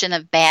collection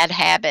of bad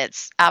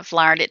habits, I've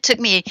learned. It took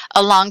me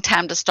a long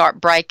time to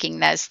start breaking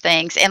those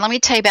things. And let me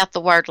tell you about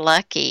the word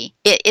lucky.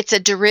 It's a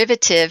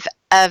derivative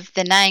of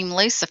the name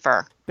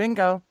Lucifer.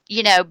 Bingo.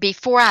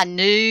 Before I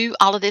knew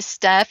all of this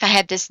stuff, I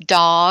had this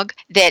dog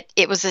that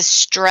it was a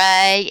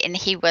stray, and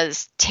he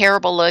was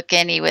terrible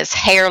looking. He was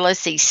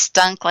hairless. He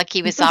stunk like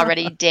he was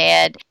already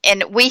dead.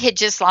 And we had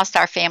just lost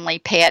our family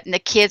pet, and the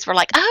kids were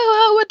like,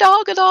 oh, a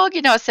dog.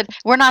 I said,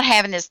 we're not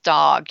having this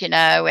dog,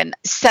 And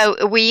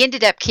so we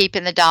ended up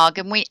keeping the dog,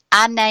 and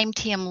I named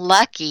him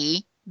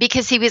Lucky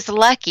because he was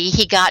lucky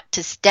he got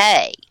to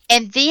stay.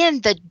 And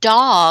then the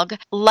dog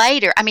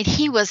later, I mean,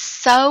 he was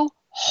so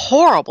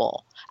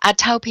horrible. I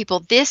told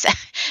people this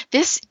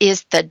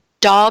is the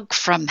dog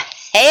from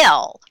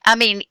hell. I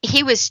mean,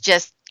 he was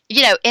just,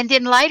 and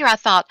then later I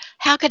thought,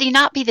 how could he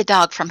not be the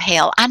dog from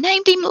hell? I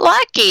named him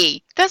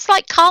Lucky. That's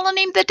like calling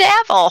him the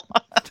devil.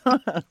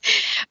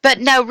 But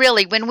no,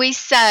 really, when we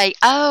say,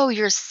 oh,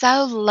 you're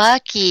so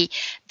lucky,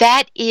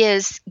 that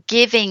is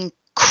giving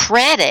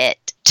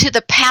credit to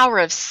the power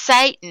of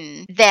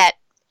Satan that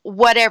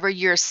whatever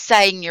you're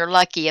saying you're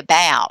lucky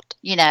about,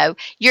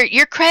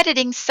 you're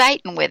crediting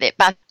Satan with it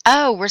by,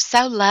 oh, we're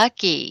so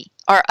lucky,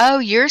 or, oh,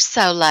 you're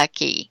so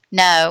lucky.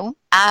 No,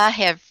 I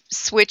have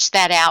switched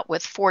that out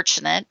with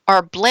fortunate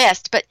or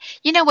blessed. But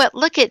you know what?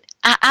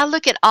 I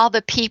look at all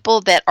the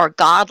people that are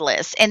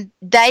godless, and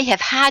they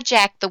have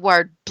hijacked the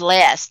word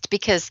blessed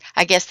because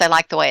I guess they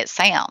like the way it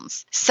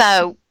sounds.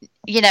 So,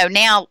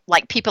 now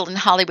like people in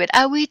Hollywood,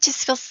 oh, we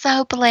just feel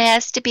so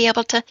blessed to be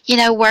able to,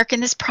 work in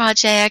this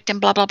project and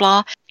blah, blah,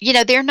 blah.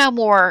 They're no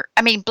more.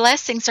 I mean,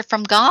 blessings are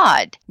from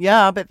God.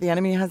 Yeah, but the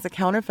enemy has a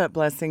counterfeit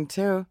blessing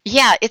too.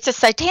 Yeah, it's a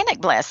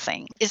satanic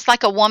blessing. It's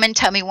like a woman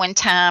told me one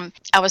time,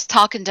 I was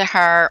talking to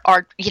her,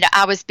 or,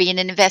 I was being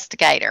an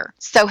investigator.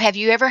 So have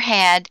you ever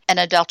had an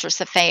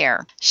adulterous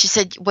affair? She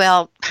said,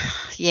 well,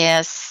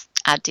 yes,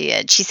 I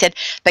did. She said,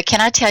 but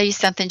can I tell you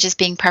something, just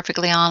being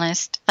perfectly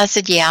honest? I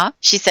said, yeah.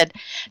 She said,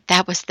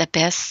 that was the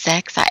best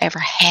sex I ever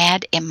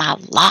had in my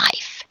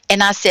life.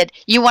 And I said,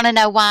 you want to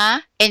know why?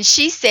 And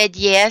she said,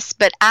 yes,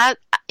 but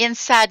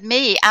inside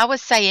me, I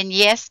was saying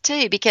yes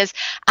too, because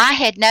I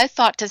had no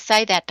thought to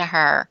say that to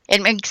her.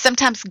 And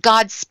sometimes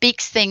God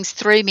speaks things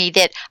through me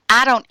that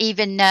I don't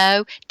even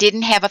know,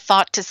 didn't have a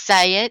thought to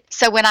say it.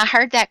 So when I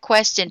heard that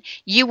question,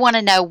 you want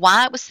to know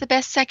why it was the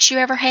best sex you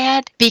ever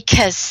had?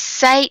 Because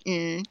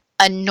Satan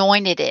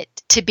anointed it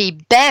to be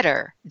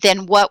better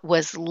than what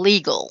was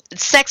legal.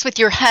 Sex with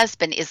your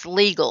husband is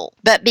legal,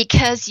 but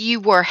because you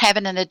were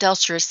having an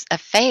adulterous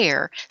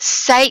affair,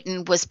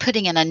 Satan was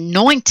putting an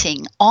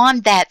anointing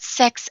on that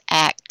sex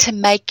act to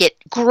make it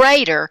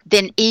greater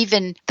than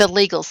even the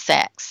legal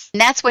sex.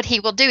 And that's what he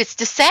will do. It's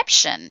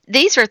deception.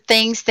 These are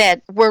things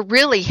that were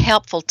really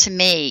helpful to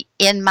me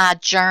in my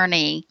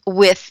journey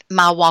with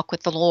my walk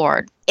with the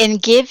Lord. In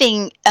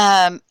giving,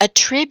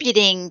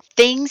 attributing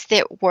things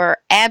that were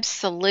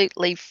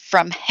absolutely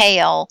from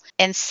hell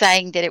and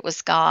saying that it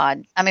was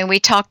God. I mean, we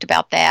talked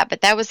about that,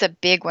 but that was a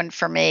big one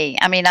for me.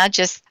 I mean, I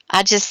just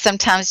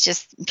sometimes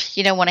just,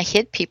 want to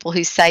hit people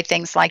who say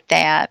things like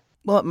that.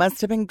 Well, it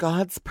must have been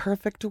God's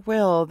perfect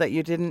will that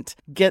you didn't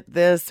get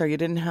this or you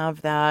didn't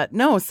have that.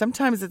 No,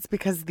 sometimes it's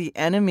because the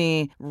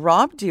enemy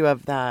robbed you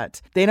of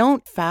that. They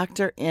don't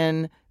factor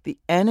in the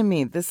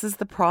enemy. This is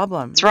the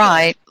problem. That's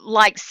right.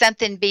 like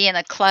something being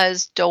a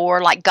closed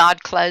door, like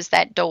God closed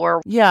that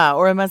door. Yeah,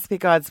 or it must be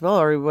God's will,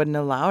 or he wouldn't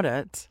have allowed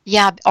it.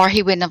 Yeah, or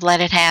he wouldn't have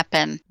let it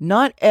happen.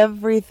 Not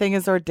everything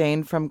is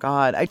ordained from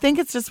God. I think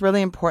it's just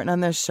really important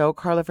on this show,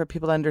 Carla, for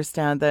people to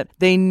understand that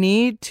they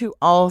need to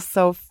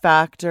also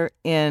factor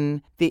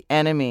in the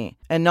enemy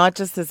and not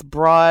just this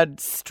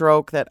broad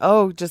stroke that,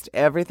 oh, just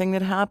everything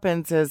that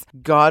happens is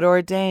God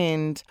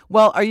ordained.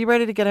 Well, are you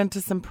ready to get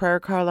into some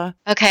prayer, Carla?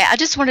 Okay, I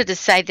just wanted to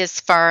say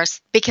this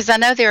first because I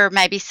know there are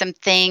maybe some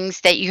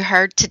things that you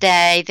heard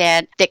today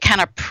that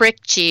kind of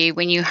pricked you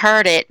when you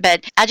heard it,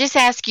 but I just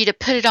ask you to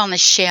put it on the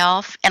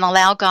shelf and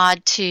allow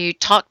God to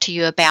talk to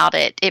you about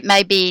it. It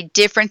may be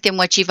different than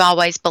what you've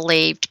always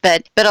believed,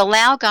 but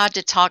allow God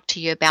to talk to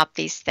you about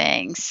these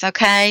things,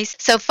 okay?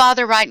 So,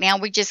 Father, right now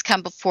we just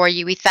come before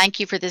you. We thank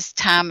you for this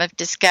time of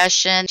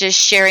discussion, just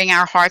sharing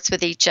our hearts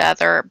with each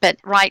other. But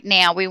right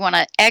now, we want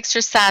to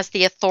exercise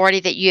the authority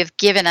that you have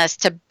given us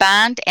to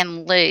bind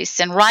and loose.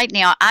 And right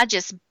now, I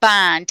just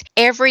bind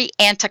every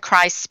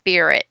Antichrist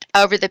spirit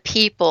over the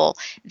people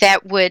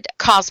that would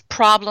cause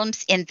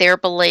problems in their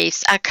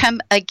beliefs. I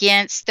come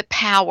against the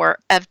power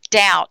of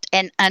doubt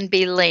and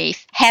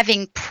unbelief,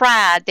 having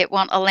pride that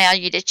won't allow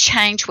you to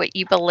change what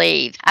you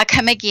believe. I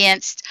come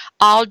against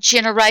all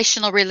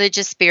generational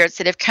religious spirits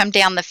that have come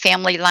down the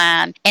family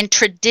line and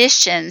traditions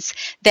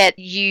that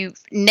you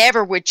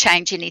never would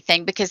change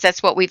anything because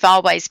that's what we've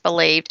always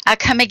believed. I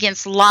come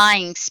against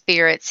lying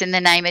spirits in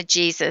the name of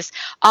Jesus,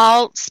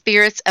 all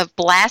spirits of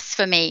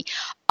blasphemy,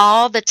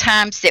 all the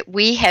times that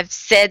we have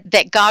said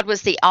that God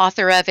was the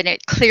author of and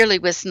it clearly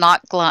was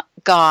not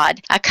God.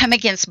 I come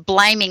against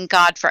blaming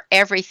God for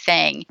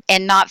everything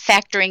and not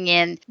factoring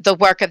in the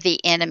work of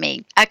the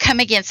enemy. I come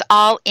against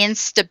all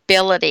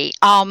instability,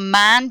 all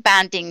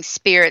mind-binding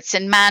spirits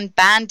and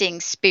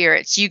mind-binding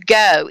spirits. You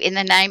go in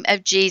the name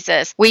of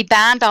Jesus. We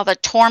bind all the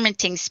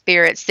tormenting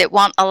spirits that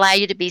won't allow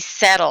you to be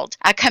settled.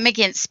 I come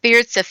against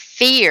spirits of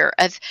fear,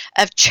 of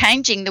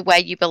changing the way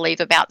you believe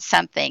about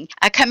something.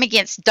 I come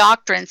against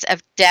doctrines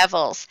of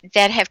devils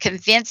that have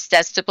convinced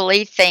us to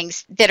believe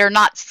things that are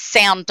not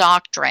sound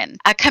doctrine.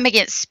 I come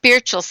against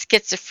spiritual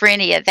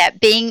schizophrenia, that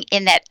being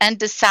in that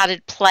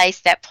undecided place,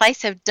 that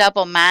place of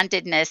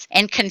double-mindedness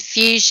and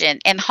confusion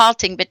and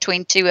halting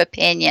between two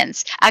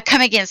opinions. I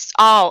come against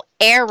all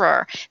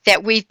error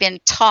that we've been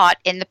taught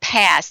in the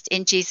past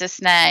in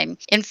Jesus' name.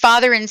 And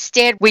Father,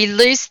 instead, we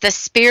loose the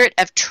spirit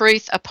of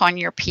truth upon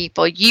your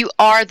people. You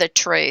are the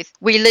truth.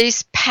 We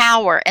loose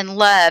power and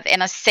love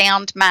and a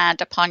sound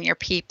mind upon your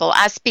people.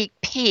 I speak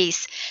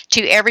peace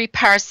to every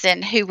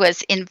person who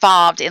was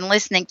involved in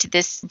listening to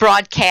this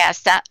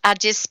broadcast. I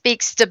just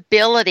speak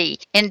stability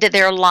into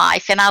their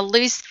life, and I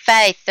loose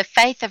faith, the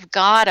faith of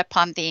God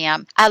upon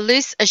them. I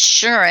loose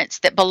assurance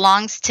that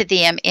belongs to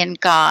them in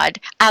God.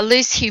 I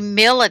loose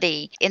humility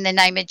in the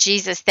name of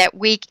Jesus, that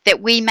we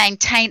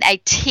maintain a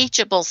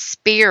teachable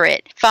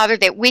spirit, Father,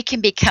 that we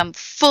can become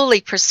fully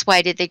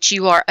persuaded that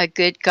you are a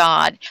good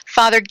God.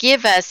 Father,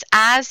 give us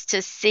eyes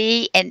to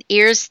see and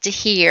ears to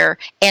hear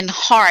and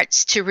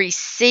hearts to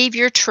receive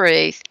your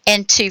truth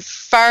and to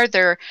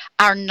further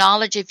our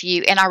knowledge of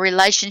you and our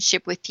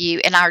relationship with you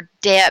and our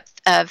depth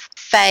of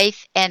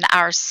faith and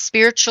our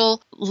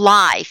spiritual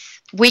life.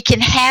 We can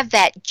have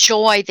that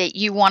joy that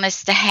you want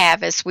us to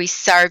have as we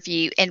serve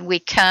you and we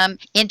come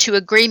into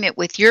agreement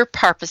with your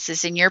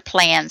purposes and your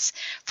plans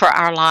for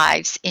our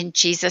lives. In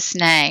Jesus'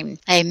 name,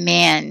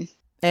 amen.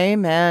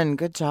 Amen.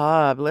 Good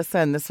job.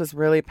 Listen, this was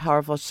really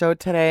powerful show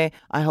today.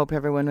 I hope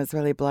everyone was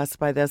really blessed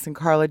by this. And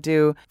Carla,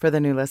 do, for the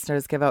new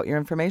listeners, give out your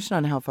information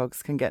on how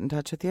folks can get in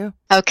touch with you.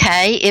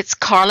 Okay. It's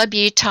Carla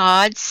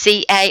Butaud,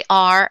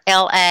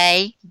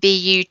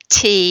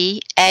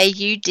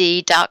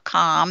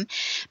 CarlaButaud.com.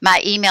 My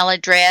email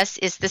address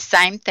is the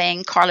same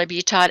thing,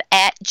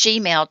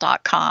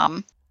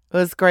 carlabutaud@gmail.com. It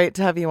was great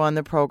to have you on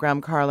the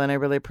program, Carla, and I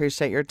really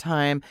appreciate your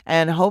time.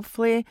 And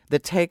hopefully the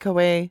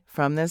takeaway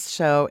from this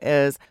show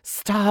is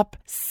stop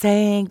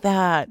saying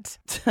that.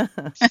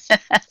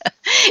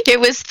 It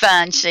was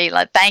fun,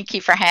 Sheila. Thank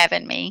you for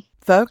having me.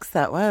 Folks,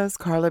 that was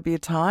Carla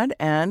Butaud,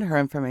 and her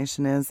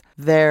information is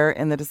there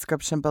in the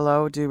description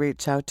below. Do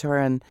reach out to her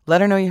and let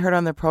her know you heard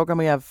on the program.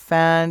 We have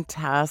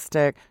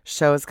fantastic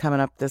shows coming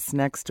up this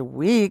next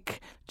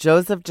week.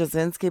 Joseph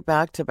Jasinski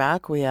back to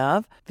back. We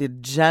have the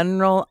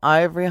General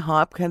Ivory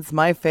Hopkins,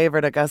 my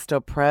favorite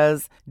Augusto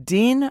Prez.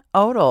 Dean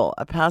Odell,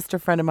 a pastor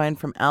friend of mine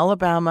from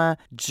Alabama,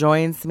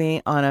 joins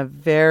me on a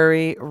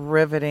very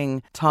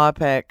riveting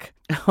topic.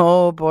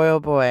 Oh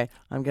boy,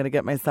 I'm going to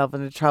get myself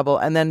into trouble.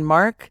 And then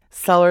Mark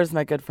Sellers,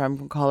 my good friend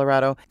from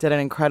Colorado, did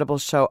an incredible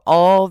show.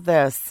 All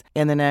this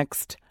in the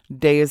next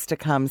days to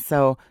come.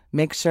 So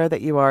make sure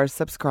that you are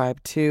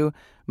subscribed to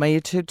my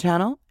YouTube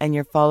channel and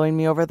you're following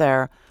me over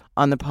there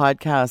on the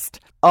podcast.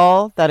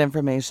 All that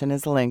information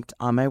is linked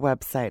on my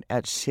website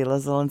at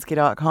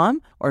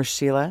SheilaZielinski.com or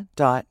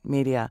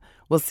Sheila.media.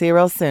 We'll see you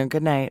real soon.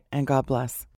 Good night and God bless.